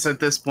inhalants at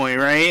this point,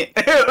 right?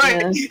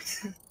 What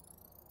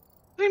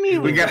do you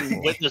mean we gotta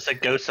witness a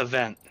ghost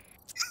event?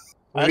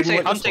 I'd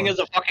say hunting is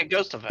a fucking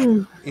ghost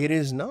event. It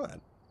is not.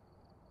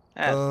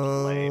 That's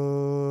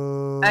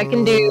lame. I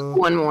can do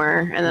one more,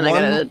 and then I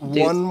gotta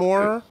do one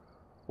more,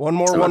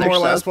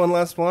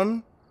 last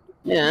one.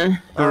 Yeah.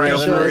 All right,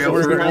 So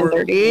we're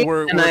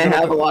 9:30, and I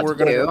have a lot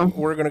to do.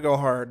 We're gonna go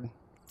hard.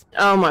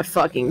 Oh my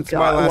fucking It's god!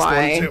 my last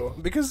Why? one too,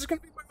 because it's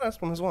gonna be my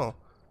last one as well.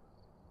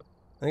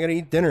 I gotta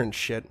eat dinner and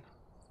shit.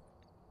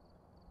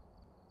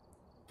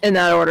 In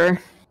that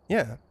order.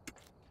 Yeah.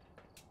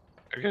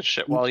 I guess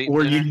shit while eating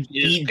Or dinner. you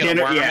You just eat gonna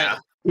dinner, worm yeah.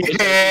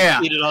 it?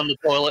 Yeah. Eat it on the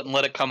toilet and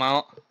let it come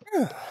out.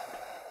 Yeah.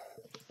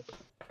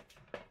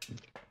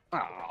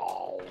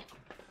 Oh.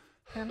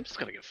 Man, I'm just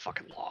gonna get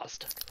fucking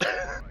lost.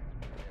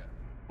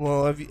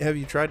 Well, have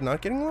you tried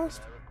not getting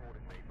lost?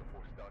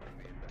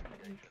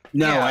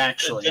 No, Yeah,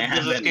 actually, I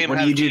does this haven't. game What do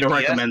have you do to GPS?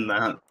 recommend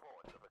that?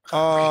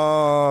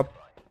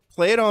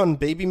 Play it on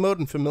baby mode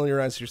and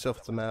familiarize yourself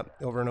with the map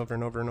over and over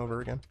and over and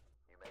over again.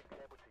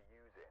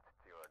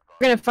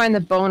 We're gonna find the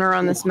boner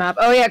on this map.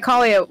 Oh yeah,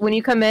 Kalia, when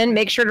you come in,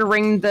 make sure to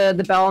ring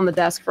the bell on the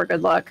desk for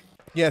good luck.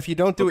 Yeah, if you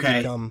don't do it, Okay.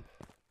 you're dumb.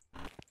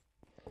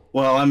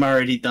 Well, I'm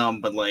already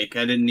dumb, but like,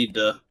 I didn't need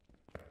to.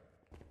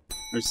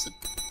 Where's the...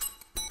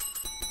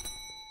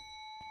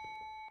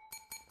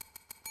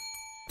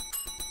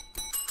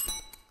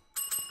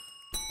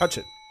 Touch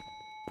it.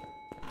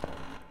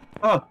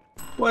 Oh,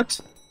 what?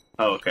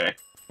 Oh, okay.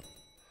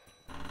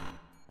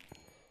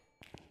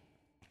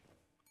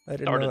 I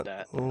did Started not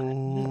that.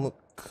 look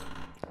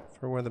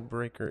for where the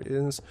breaker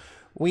is.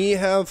 We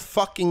have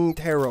fucking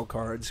tarot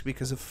cards,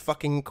 because of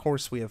fucking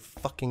course we have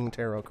fucking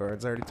tarot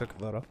cards. I already took a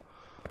photo.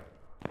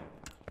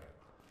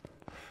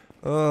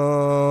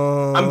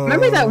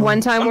 Remember that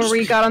one time where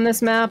we got on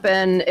this map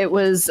and it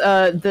was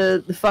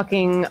the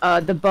fucking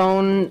the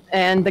bone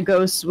and the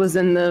ghost was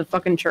in the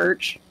fucking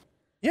church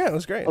Yeah, it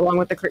was great. along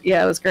with the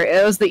yeah, it was great.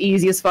 It was the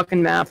easiest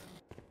fucking map.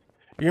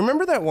 You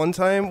remember that one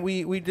time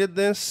we did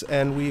this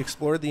and we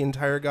explored the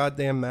entire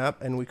goddamn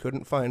map and we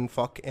couldn't find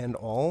fuck and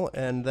all,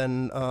 and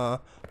then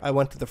I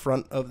went to the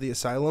front of the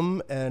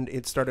asylum and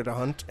it started a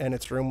hunt and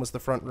its room was the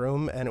front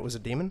room and it was a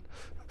demon?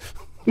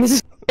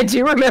 I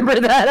do remember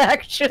that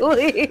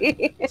actually.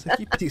 It's like,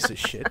 you piece of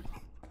shit.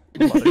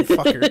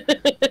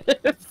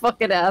 Motherfucker.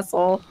 Fucking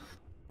asshole.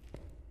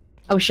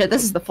 Oh shit,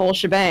 this is the full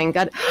shebang.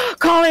 God,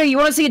 Collier, you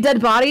want to see a dead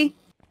body?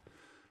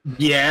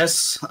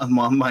 Yes, I'm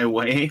on my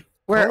way.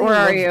 Where Collier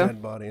are loves you?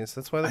 Dead bodies.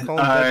 That's why they call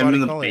him Dead I'm Body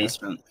in the Collier.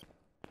 basement.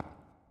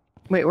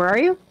 Wait, where are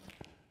you?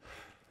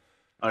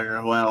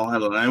 Oh, well,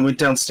 hold on. I went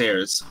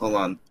downstairs. Hold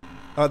on.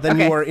 Then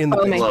Okay, you are in the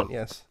follow me. basement,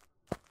 yes.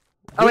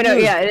 Oh wait, no,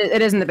 news. yeah,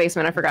 it is in the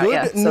basement. I forgot. Good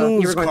Yeah, so you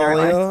news, were going the right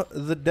way. Collier.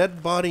 The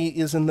dead body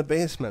is in the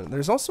basement.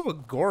 There's also a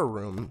gore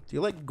room. Do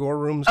you like gore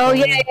rooms? Oh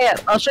Collier? yeah.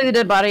 I'll show you the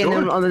dead body, Sure.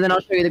 and then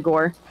I'll show you the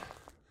gore.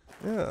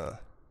 Yeah.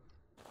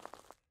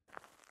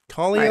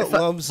 Collier Alright,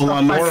 loves Hold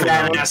on, my gore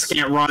fat rooms. ass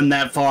can't run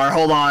that far.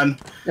 Hold on.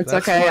 It's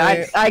That's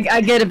okay. why- I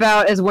get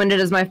about as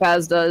winded as my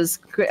Faz does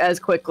as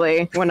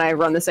quickly when I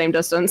run the same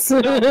distance.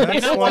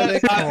 That's know why what? they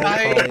call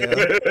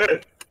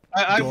Collier.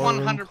 I Door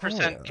room 100%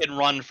 Collier. can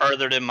run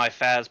further than my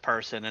Faz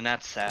person, and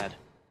that's sad.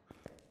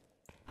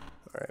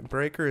 Alright,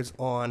 breaker is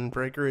on.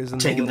 Breaker is in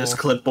Taking the this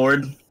little,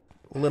 clipboard.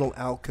 little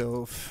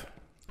alcove.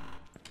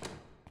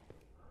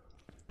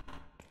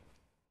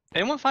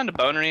 Anyone find a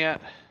boner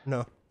yet?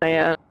 No.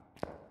 Yeah.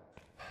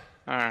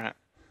 Alright.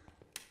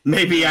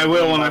 Maybe I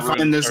will when I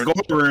find this Room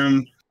gold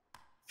room.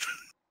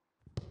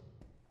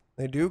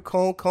 They do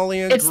call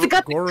Collier It's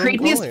got the gore room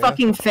creepiest Collier.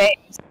 fucking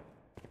face.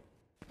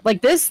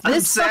 Like this I'm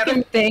sad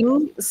fucking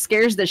thing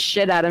scares the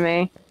shit out of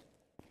me.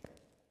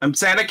 I'm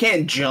sad I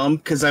can't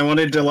jump because I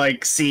wanted to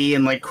like see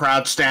and like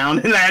crouch down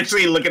and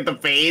actually look at the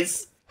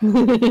face.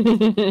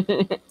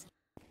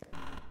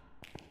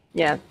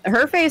 Yeah,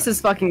 her face is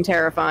fucking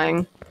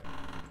terrifying.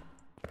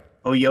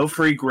 Oh, yo,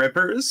 free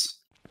grippers.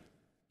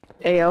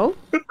 Ayo.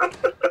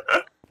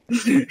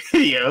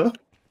 Yo.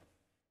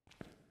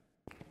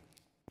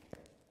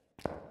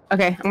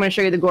 Okay, I'm gonna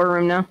show you the gore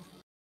room now.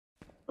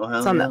 Oh, hell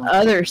It's on the yeah.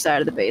 other side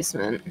of the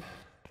basement.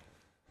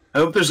 I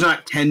hope there's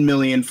not 10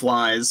 million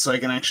flies so I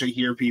can actually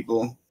hear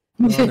people.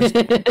 There's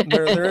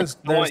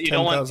You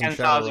don't want 10,000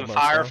 10,000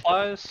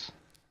 fireflies?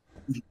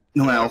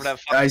 No, Whatever that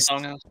fucking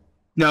song is.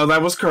 no, that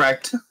was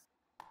correct.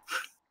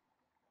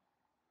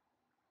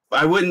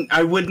 I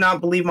would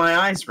not believe my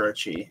eyes,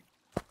 Rochi.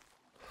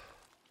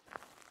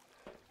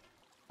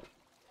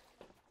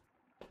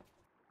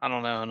 I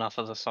don't know enough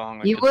of the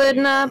song. You would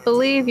not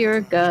believe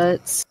your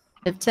guts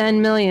if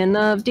 10 million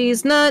of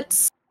these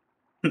nuts.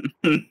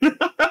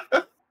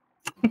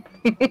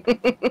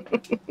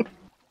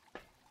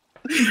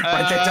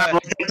 Write that down,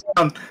 write that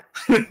down.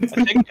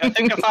 I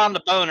think I found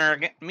the boner.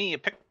 Get me a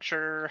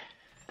picture.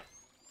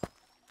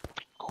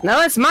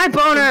 No, it's my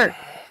boner!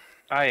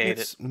 I ate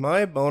It's it.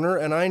 my boner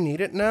and I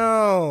need it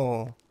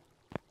now.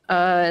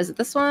 Is it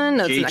this one?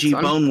 No, it's the next JG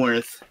one.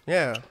 Boneworth.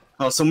 Yeah.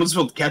 Oh, someone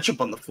spilled ketchup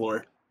on the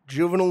floor.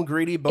 Juvenile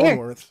greedy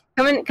Boneworth.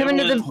 Come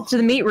into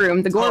the meat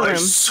room, the gore Oh, room.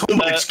 there's so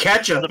much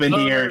ketchup the in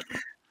boner- here.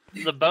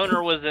 The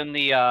boner was in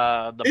the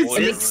boiler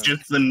It's room.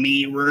 just the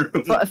meat room.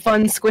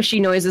 Fun squishy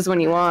noises when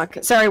you walk.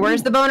 Sorry,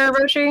 where's the boner,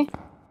 Roshi?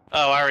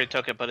 Oh, I already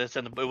took it, but it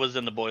was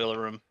in the boiler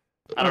room.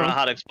 I don't know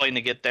how to explain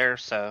to get there,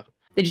 so.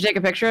 Did you take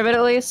a picture of it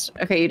at least?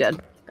 Okay, you did.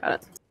 Got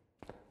it.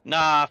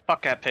 Nah,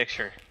 fuck that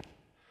picture.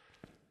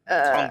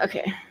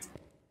 Okay.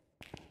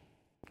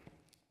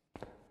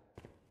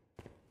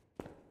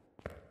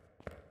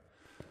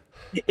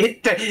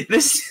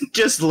 This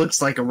just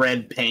looks like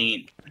red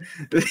paint.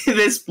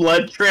 This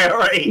blood trail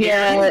right here.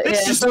 Yeah,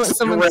 This yeah. just looks like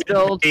Someone red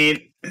spilled.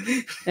 paint.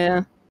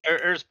 Yeah.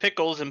 There's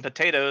pickles and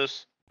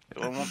potatoes.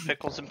 Do I want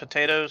pickles and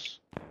potatoes?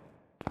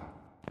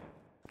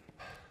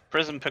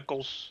 Prison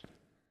pickles.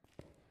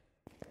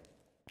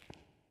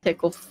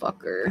 Pickle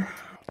fucker.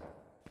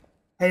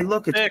 Hey,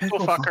 look, it's Pickle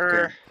pickle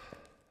fucker. fucker.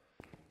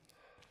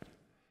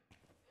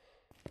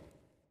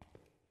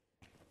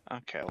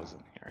 Okay, I was in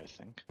here, I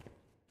think.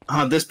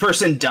 This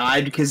person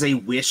died because they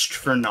wished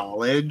for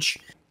knowledge.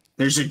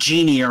 There's a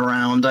genie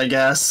around, I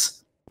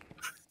guess.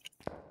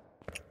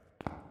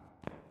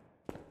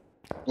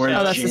 Oh,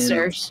 that's the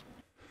stairs.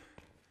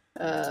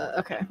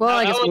 Okay. Well,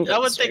 I guess we can go I up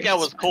the would think that stairs.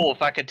 was cool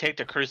if I could take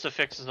the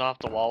crucifixes off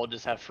the wall and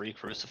just have free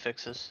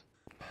crucifixes.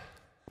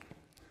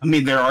 I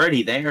mean, they're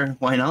already there.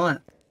 Why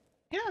not?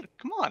 Yeah,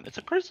 come on, it's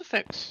a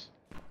crucifix.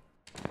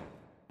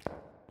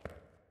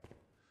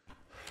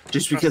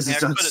 Just because me,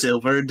 it's I not could've-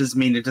 silver doesn't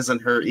mean it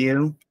doesn't hurt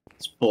you.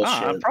 It's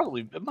bullshit.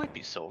 Probably, it might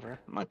be silver.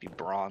 It might be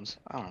bronze.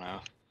 I don't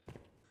know.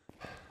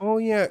 Oh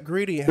yeah,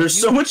 Greedy. There's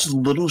so much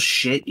little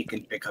shit you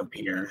can pick up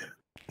here.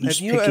 I'm Have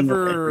just you picking up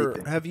ever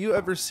everything. have you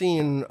ever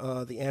seen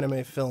the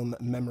anime film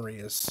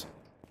Memories?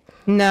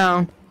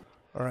 No.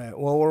 All right.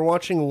 Well, we're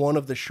watching one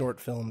of the short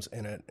films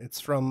in it. It's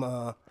from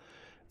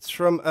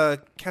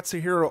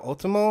Katsuhiro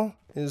Otomo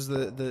is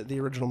the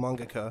original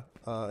mangaka.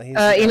 He's the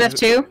guy EMF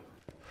 2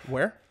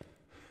 Where?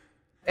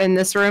 in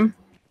this room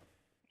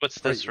What's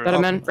this that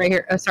I'm room? in, right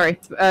here. Sorry.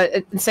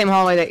 The same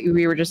hallway that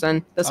we were just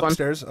in. This one.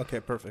 Upstairs?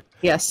 Okay, perfect.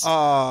 Yes.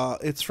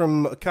 It's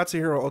from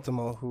Katsuhiro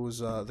Otomo, who's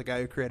the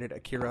guy who created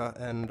Akira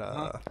and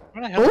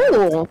Where the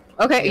hell? Ooh.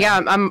 Okay. Yeah,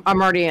 I'm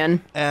already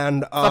in.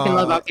 and Fucking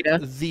love Akira.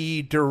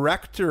 the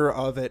director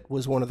of it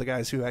was one of the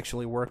guys who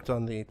actually worked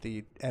on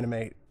the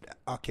anime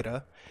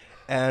Akira,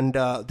 and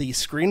the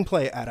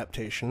screenplay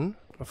adaptation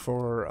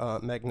for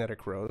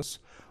Magnetic Rose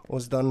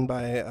was done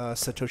by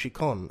Satoshi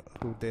Kon,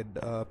 who did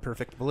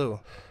Perfect Blue.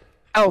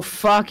 Oh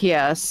fuck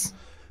yes.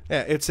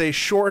 Yeah, it's a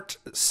short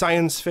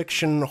science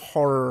fiction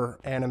horror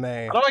anime.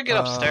 How do I get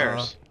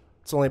upstairs?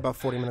 It's only about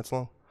 40 minutes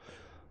long.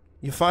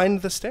 You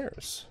find the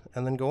stairs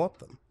and then go up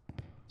them.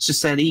 It's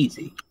just that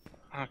easy.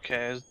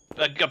 Okay,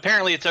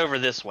 apparently it's over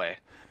this way.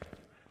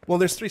 Well,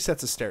 there's 3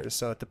 sets of stairs,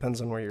 so it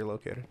depends on where you're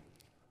located.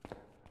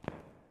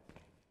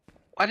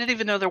 I didn't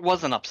even know there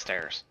was an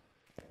upstairs.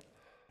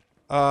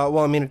 Well,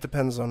 I mean, it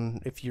depends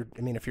on if you're.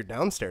 I mean, if you're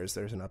downstairs,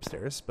 there's an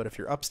upstairs, but if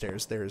you're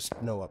upstairs, there's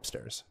no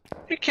upstairs. Are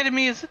you kidding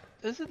me? Is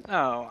it?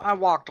 No, I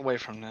walked away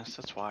from this.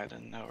 That's why I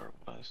didn't know where it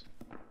was.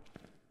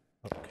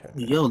 Okay.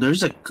 Yo,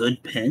 there's a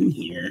good pen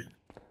here.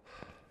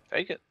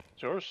 Take it.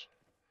 It's yours.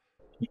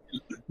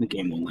 The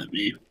game won't let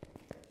me.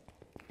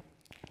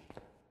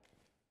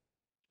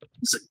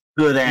 It's a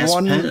good ass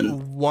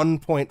pen.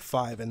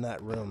 1.5 in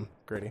that room,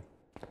 Grady.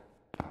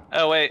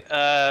 Oh wait,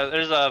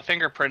 there's a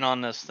fingerprint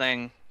on this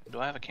thing. Do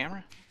I have a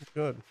camera?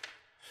 Good.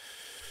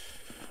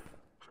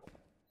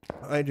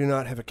 I do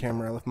not have a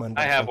camera. I left mine.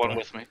 I have back one there.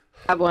 with me.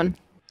 Have one.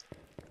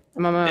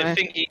 I'm on my It way.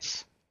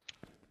 fingies.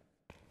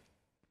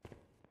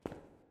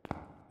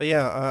 But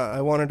yeah,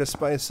 I wanted to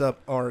spice up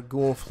our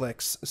Ghoul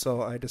flicks,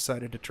 so I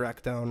decided to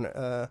track down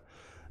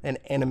an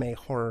anime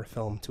horror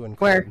film to include.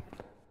 Where?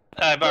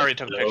 I've already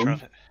took a picture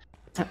of it.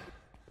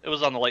 It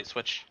was on the light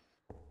switch.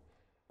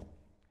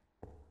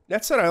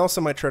 That said, I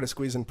also might try to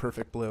squeeze in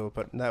Perfect Blue,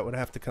 but that would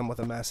have to come with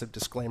a massive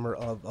disclaimer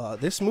of,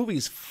 this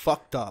movie's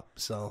fucked up,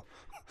 so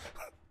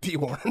be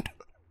warned.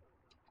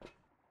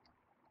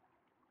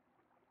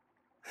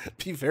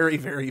 Be very,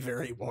 very,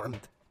 very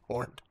warned.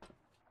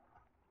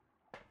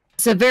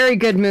 It's a very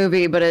good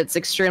movie, but it's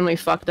extremely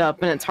fucked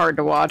up and it's hard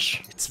to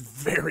watch. It's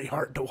very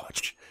hard to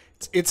watch.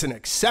 It's an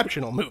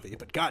exceptional movie,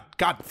 but god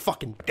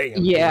fucking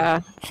damn.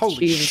 Yeah. Dude. Holy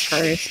Jesus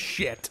Christ.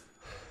 shit.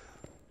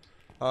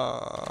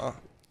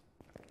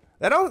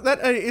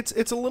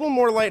 It's a little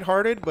more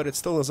lighthearted, but it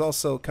still is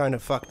also kind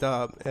of fucked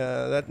up.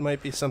 That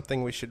might be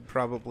something we should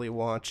probably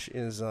watch.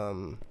 Is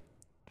fuck,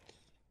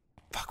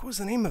 what was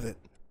the name of it?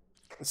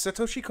 It's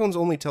Satoshi Kon's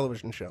only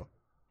television show.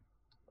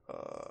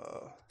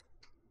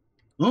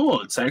 Oh,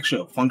 it's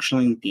actually a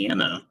functioning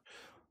piano.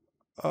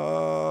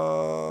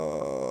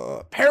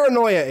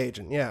 Paranoia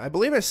Agent. Yeah, I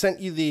believe I sent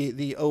you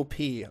the OP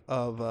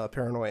of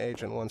Paranoia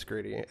Agent once,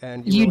 Grady,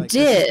 and you You were like,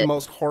 "This is the did.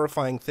 most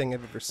horrifying thing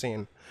I've ever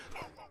seen."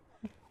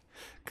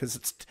 Because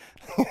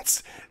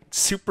it's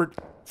super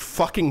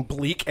fucking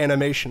bleak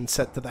animation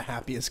set to the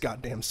happiest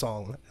goddamn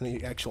song, and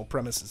the actual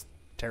premise is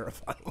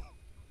terrifying.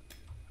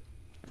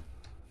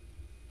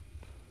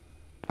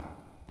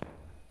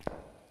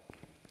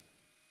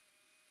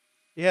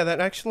 Yeah, that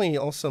actually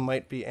also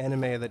might be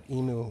anime that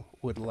Emu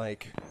would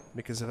like,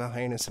 because of how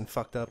heinous and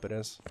fucked up it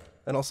is.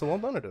 And also well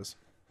done it is.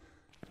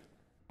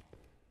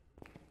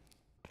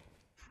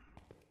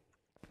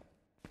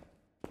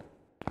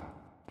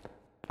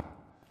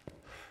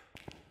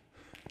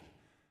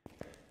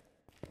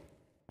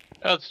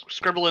 Oh, it's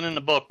scribbling in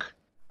the book.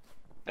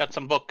 Got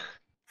some book.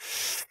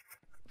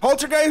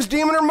 Poltergeist,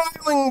 demon, or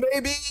myling,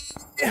 baby!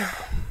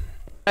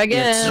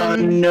 Again. It's a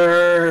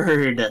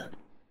nerd.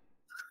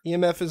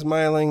 EMF is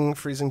myling,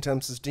 freezing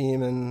temps is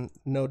demon,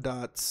 no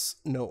dots,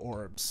 no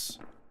orbs.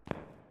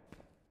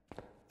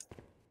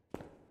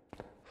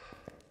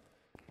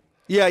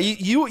 Yeah,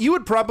 you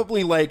would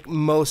probably like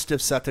most of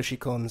Satoshi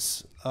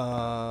Kon's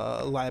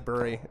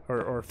library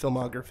or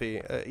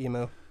filmography,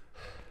 Emu.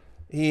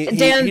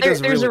 Dan, he does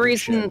there's really a good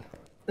reason. shit.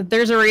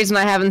 There's a reason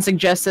I haven't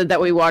suggested that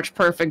we watch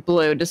Perfect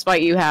Blue,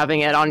 despite you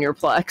having it on your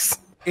Plex.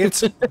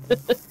 It's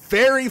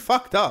very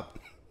fucked up.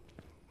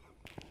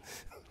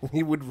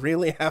 We would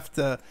really have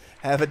to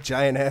have a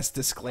giant ass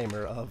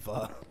disclaimer of,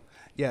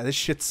 yeah, this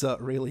shit's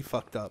really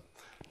fucked up.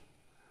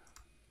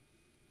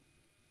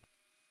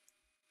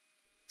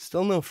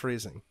 Still no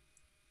freezing.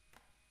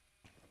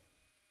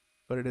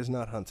 But it is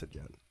not hunted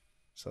yet.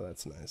 So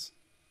that's nice.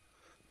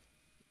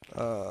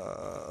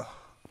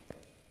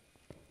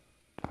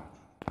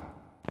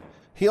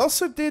 He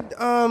also did,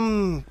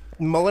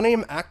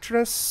 Millennium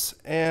Actress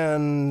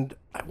and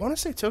I want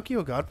to say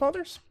Tokyo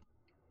Godfathers?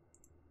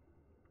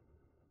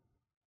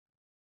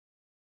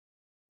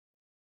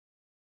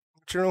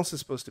 Journals is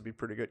supposed to be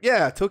pretty good.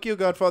 Yeah, Tokyo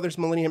Godfathers,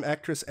 Millennium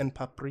Actress, and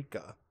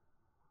Paprika.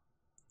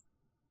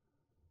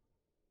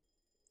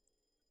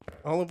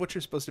 All of which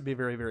are supposed to be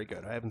very, very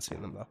good. I haven't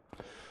seen them, though.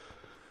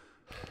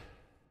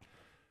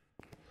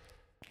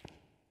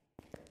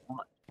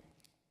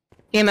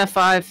 EMF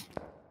 5.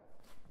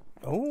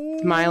 Oh.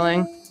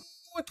 Myling.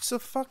 It's a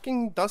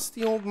fucking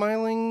dusty old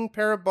myling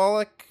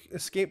parabolic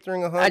escape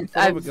during a hunt.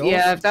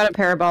 Yeah, I've got a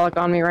parabolic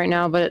on me right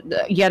now,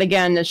 but yet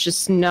again, it's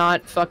just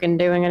not fucking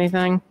doing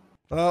anything.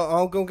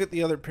 I'll go get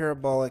the other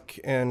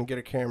parabolic and get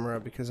a camera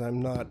because I'm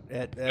not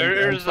at.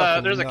 There's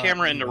a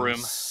camera in the room.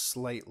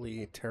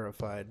 Slightly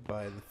terrified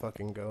by the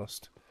fucking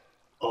ghost.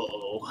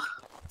 Oh.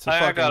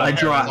 I got a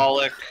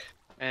parabolic,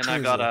 and I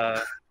got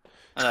a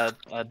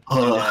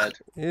doodad.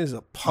 It is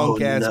a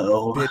punk ass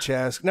bitch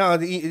ass. No,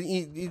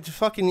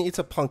 it's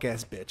a punk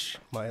ass bitch.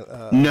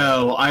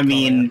 No, I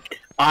mean,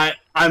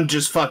 I'm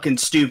just fucking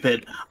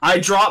stupid. I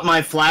dropped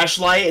my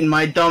flashlight and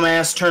my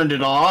dumbass turned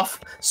it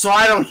off, so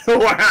I don't know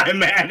where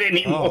I'm at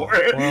anymore.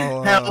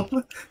 Help.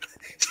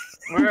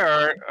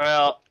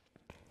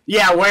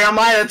 Yeah, where am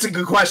I? That's a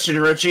good question,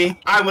 Richie.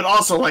 I would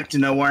also like to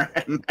know where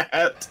I'm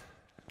at.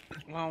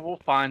 Well, we'll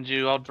find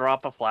you. I'll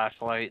drop a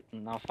flashlight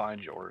and I'll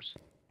find yours.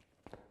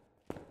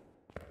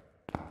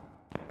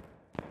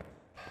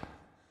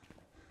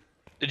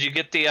 Did you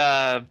get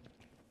the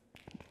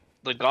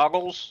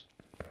goggles?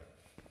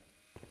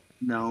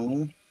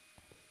 No.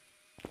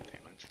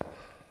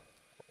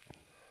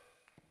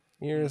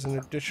 Here's an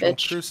additional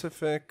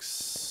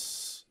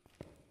crucifix.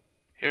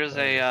 Here's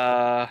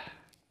a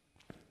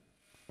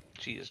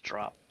Jesus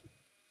drop.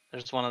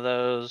 There's one of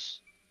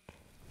those.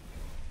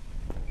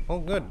 Oh,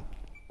 good.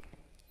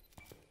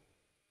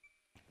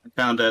 I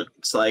found it.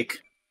 It's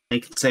like I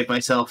can save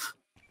myself.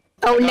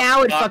 Oh,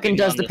 now it fucking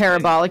does the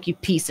parabolic, you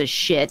piece of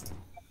shit.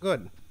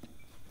 Good.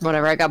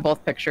 Whatever, I got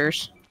both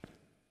pictures.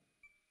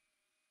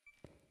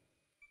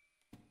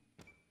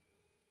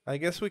 I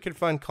guess we could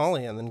find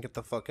Collie and then get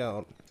the fuck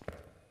out.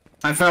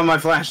 I found my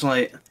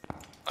flashlight.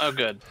 Oh,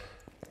 good.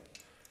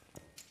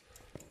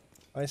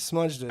 I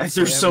smudged it.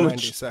 There's so 90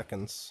 much.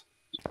 seconds.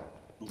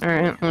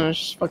 Alright, I'll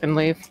just fucking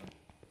leave.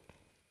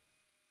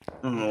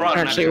 Oh.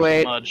 Actually,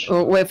 wait.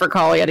 We'll wait for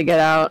Kalia to get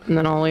out, and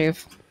then I'll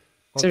leave.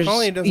 Well, So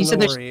Collie you doesn't said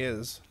know there's- where he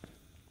is.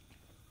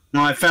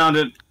 No, I found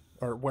it.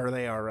 Or where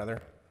they are,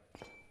 rather.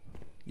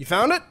 You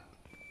found it?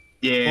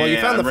 Yeah. Well, you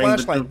found the I rang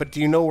flashlight, but do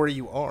you know where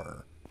you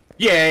are?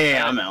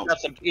 Yeah, I'm out.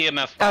 Got some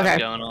EMF 5 Okay.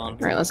 going on.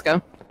 Alright, let's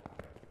go.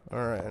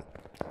 Alright.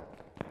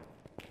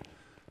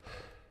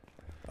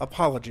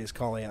 Apologies,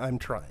 Collie. I'm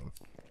trying.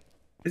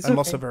 It's I'm okay.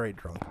 also very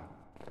drunk.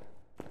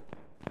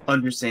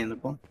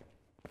 Understandable.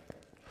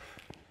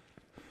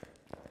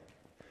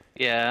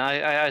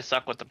 Yeah, I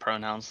suck with the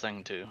pronouns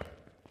thing too.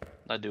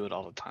 I do it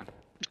all the time.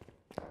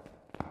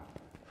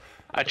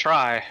 I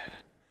try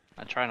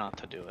not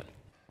to do it.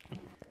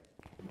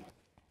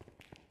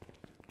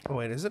 Oh,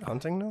 wait, is it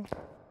hunting now?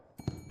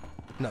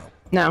 No.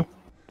 No.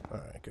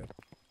 Alright, good.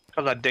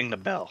 Cause I ding the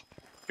bell.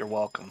 You're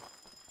welcome.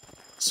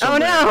 Oh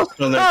no!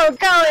 Oh,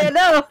 Kalia,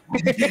 no!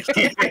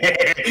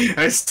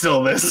 I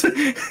still miss.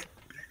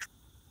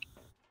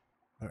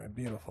 Alright,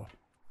 beautiful.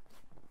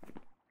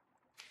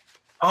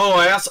 Oh,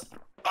 I also.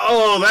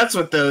 Oh, that's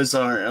what those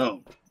are.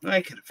 Oh,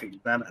 I could have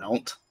figured that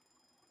out.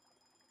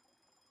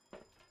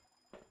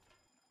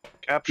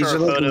 Capture These a are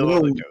like photo of the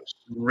little ghost.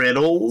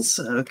 riddles.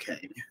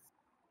 Okay.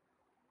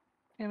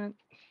 Damn it.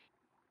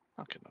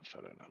 I'll get my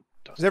photo now.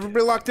 Is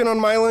everybody locked in on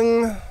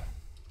myling?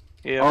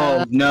 Yeah.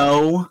 Oh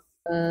no.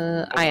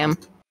 I am.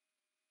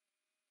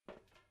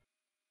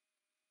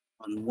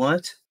 On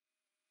what?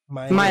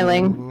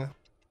 Myling.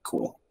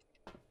 Cool.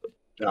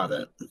 Got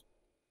it.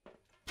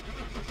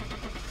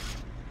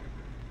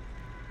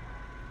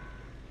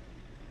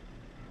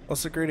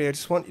 Also, Grady, I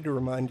just want you to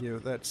remind you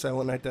that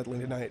Silent Night, Deadly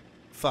Night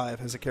 5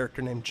 has a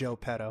character named Joe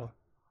Petto.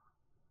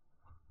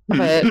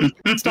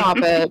 Stop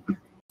it.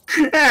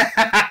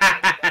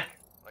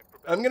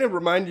 I'm gonna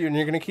remind you, and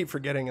you're gonna keep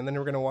forgetting, and then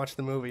we're gonna watch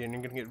the movie, and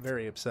you're gonna get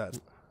very upset.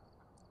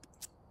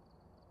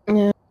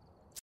 Yeah.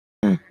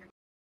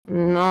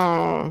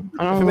 No,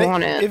 I don't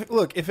want it.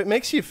 If it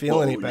makes you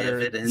feel any better,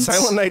 evidence.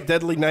 Silent Night,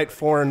 Deadly Night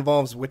 4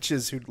 involves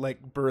witches who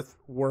like birth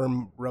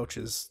worm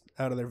roaches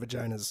out of their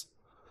vaginas.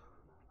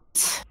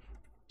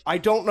 I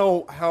don't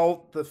know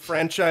how the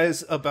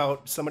franchise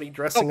about somebody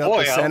dressing up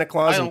as Santa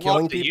Claus and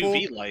killing people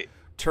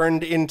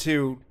turned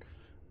into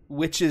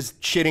witches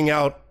shitting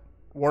out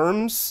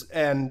worms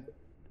and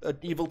an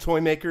evil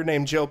toy maker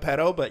named Joe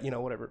Petto, but you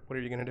know, whatever. What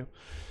are you gonna do?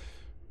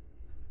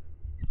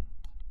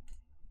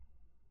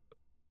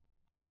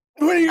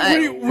 What are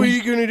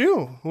you gonna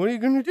do? What are you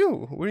gonna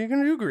do? What are you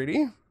gonna do,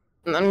 Greedy?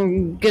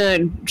 I'm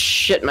gonna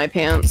shit my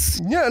pants.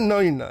 Yeah, no,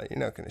 you're not. You're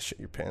not gonna shit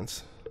your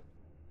pants.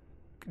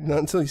 Not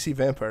until you see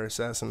Vampire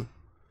Assassin,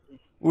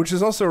 which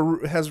is also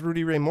has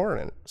Rudy Ray Moore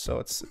in it, so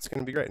it's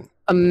gonna be great.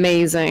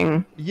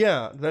 Amazing.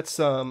 Yeah, that's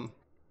Vampire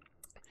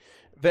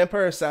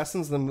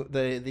Assassin's the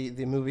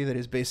movie that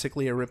is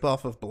basically a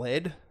ripoff of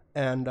Blade,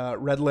 and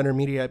Red Letter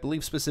Media, I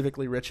believe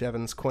specifically Rich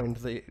Evans coined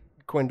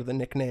the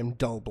nickname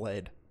Dull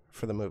Blade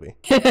for the movie.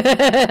 It's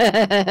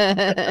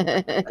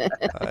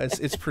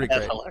pretty great.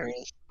 That's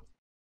hilarious.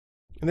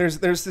 And there's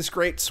this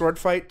great sword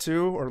fight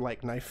too, or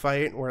like knife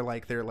fight, where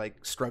like they're like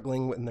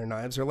struggling when their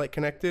knives are like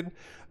connected,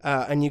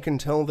 and you can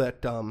tell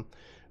that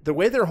the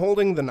way they're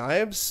holding the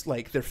knives,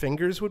 like their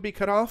fingers would be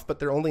cut off, but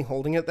they're only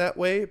holding it that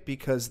way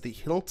because the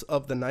hilt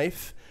of the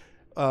knife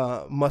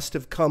must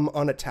have come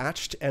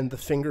unattached, and the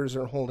fingers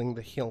are holding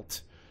the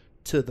hilt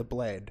to the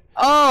blade.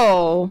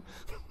 Oh.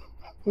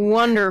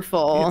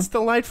 Wonderful. It's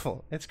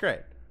delightful. It's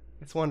great.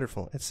 It's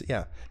wonderful. It's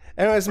yeah.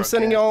 Anyways, I'm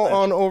sending y'all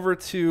on over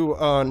to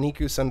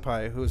Niku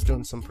Senpai, who's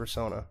doing some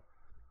Persona.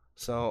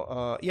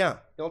 So yeah,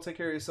 y'all take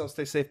care of yourselves.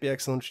 Stay safe. Be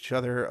excellent to each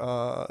other.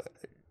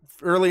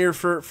 Earlier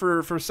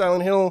for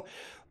Silent Hill,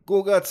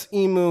 Ghoul Guts,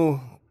 Emu,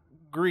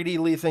 Greedy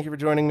Lee, thank you for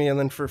joining me, and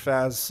then for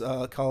Phaz,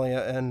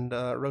 Kalia, and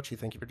Rochi,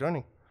 thank you for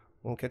joining.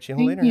 We'll catch you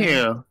later. Thank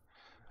you.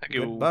 Thank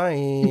you.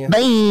 Goodbye.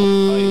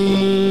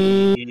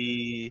 Bye. Bye.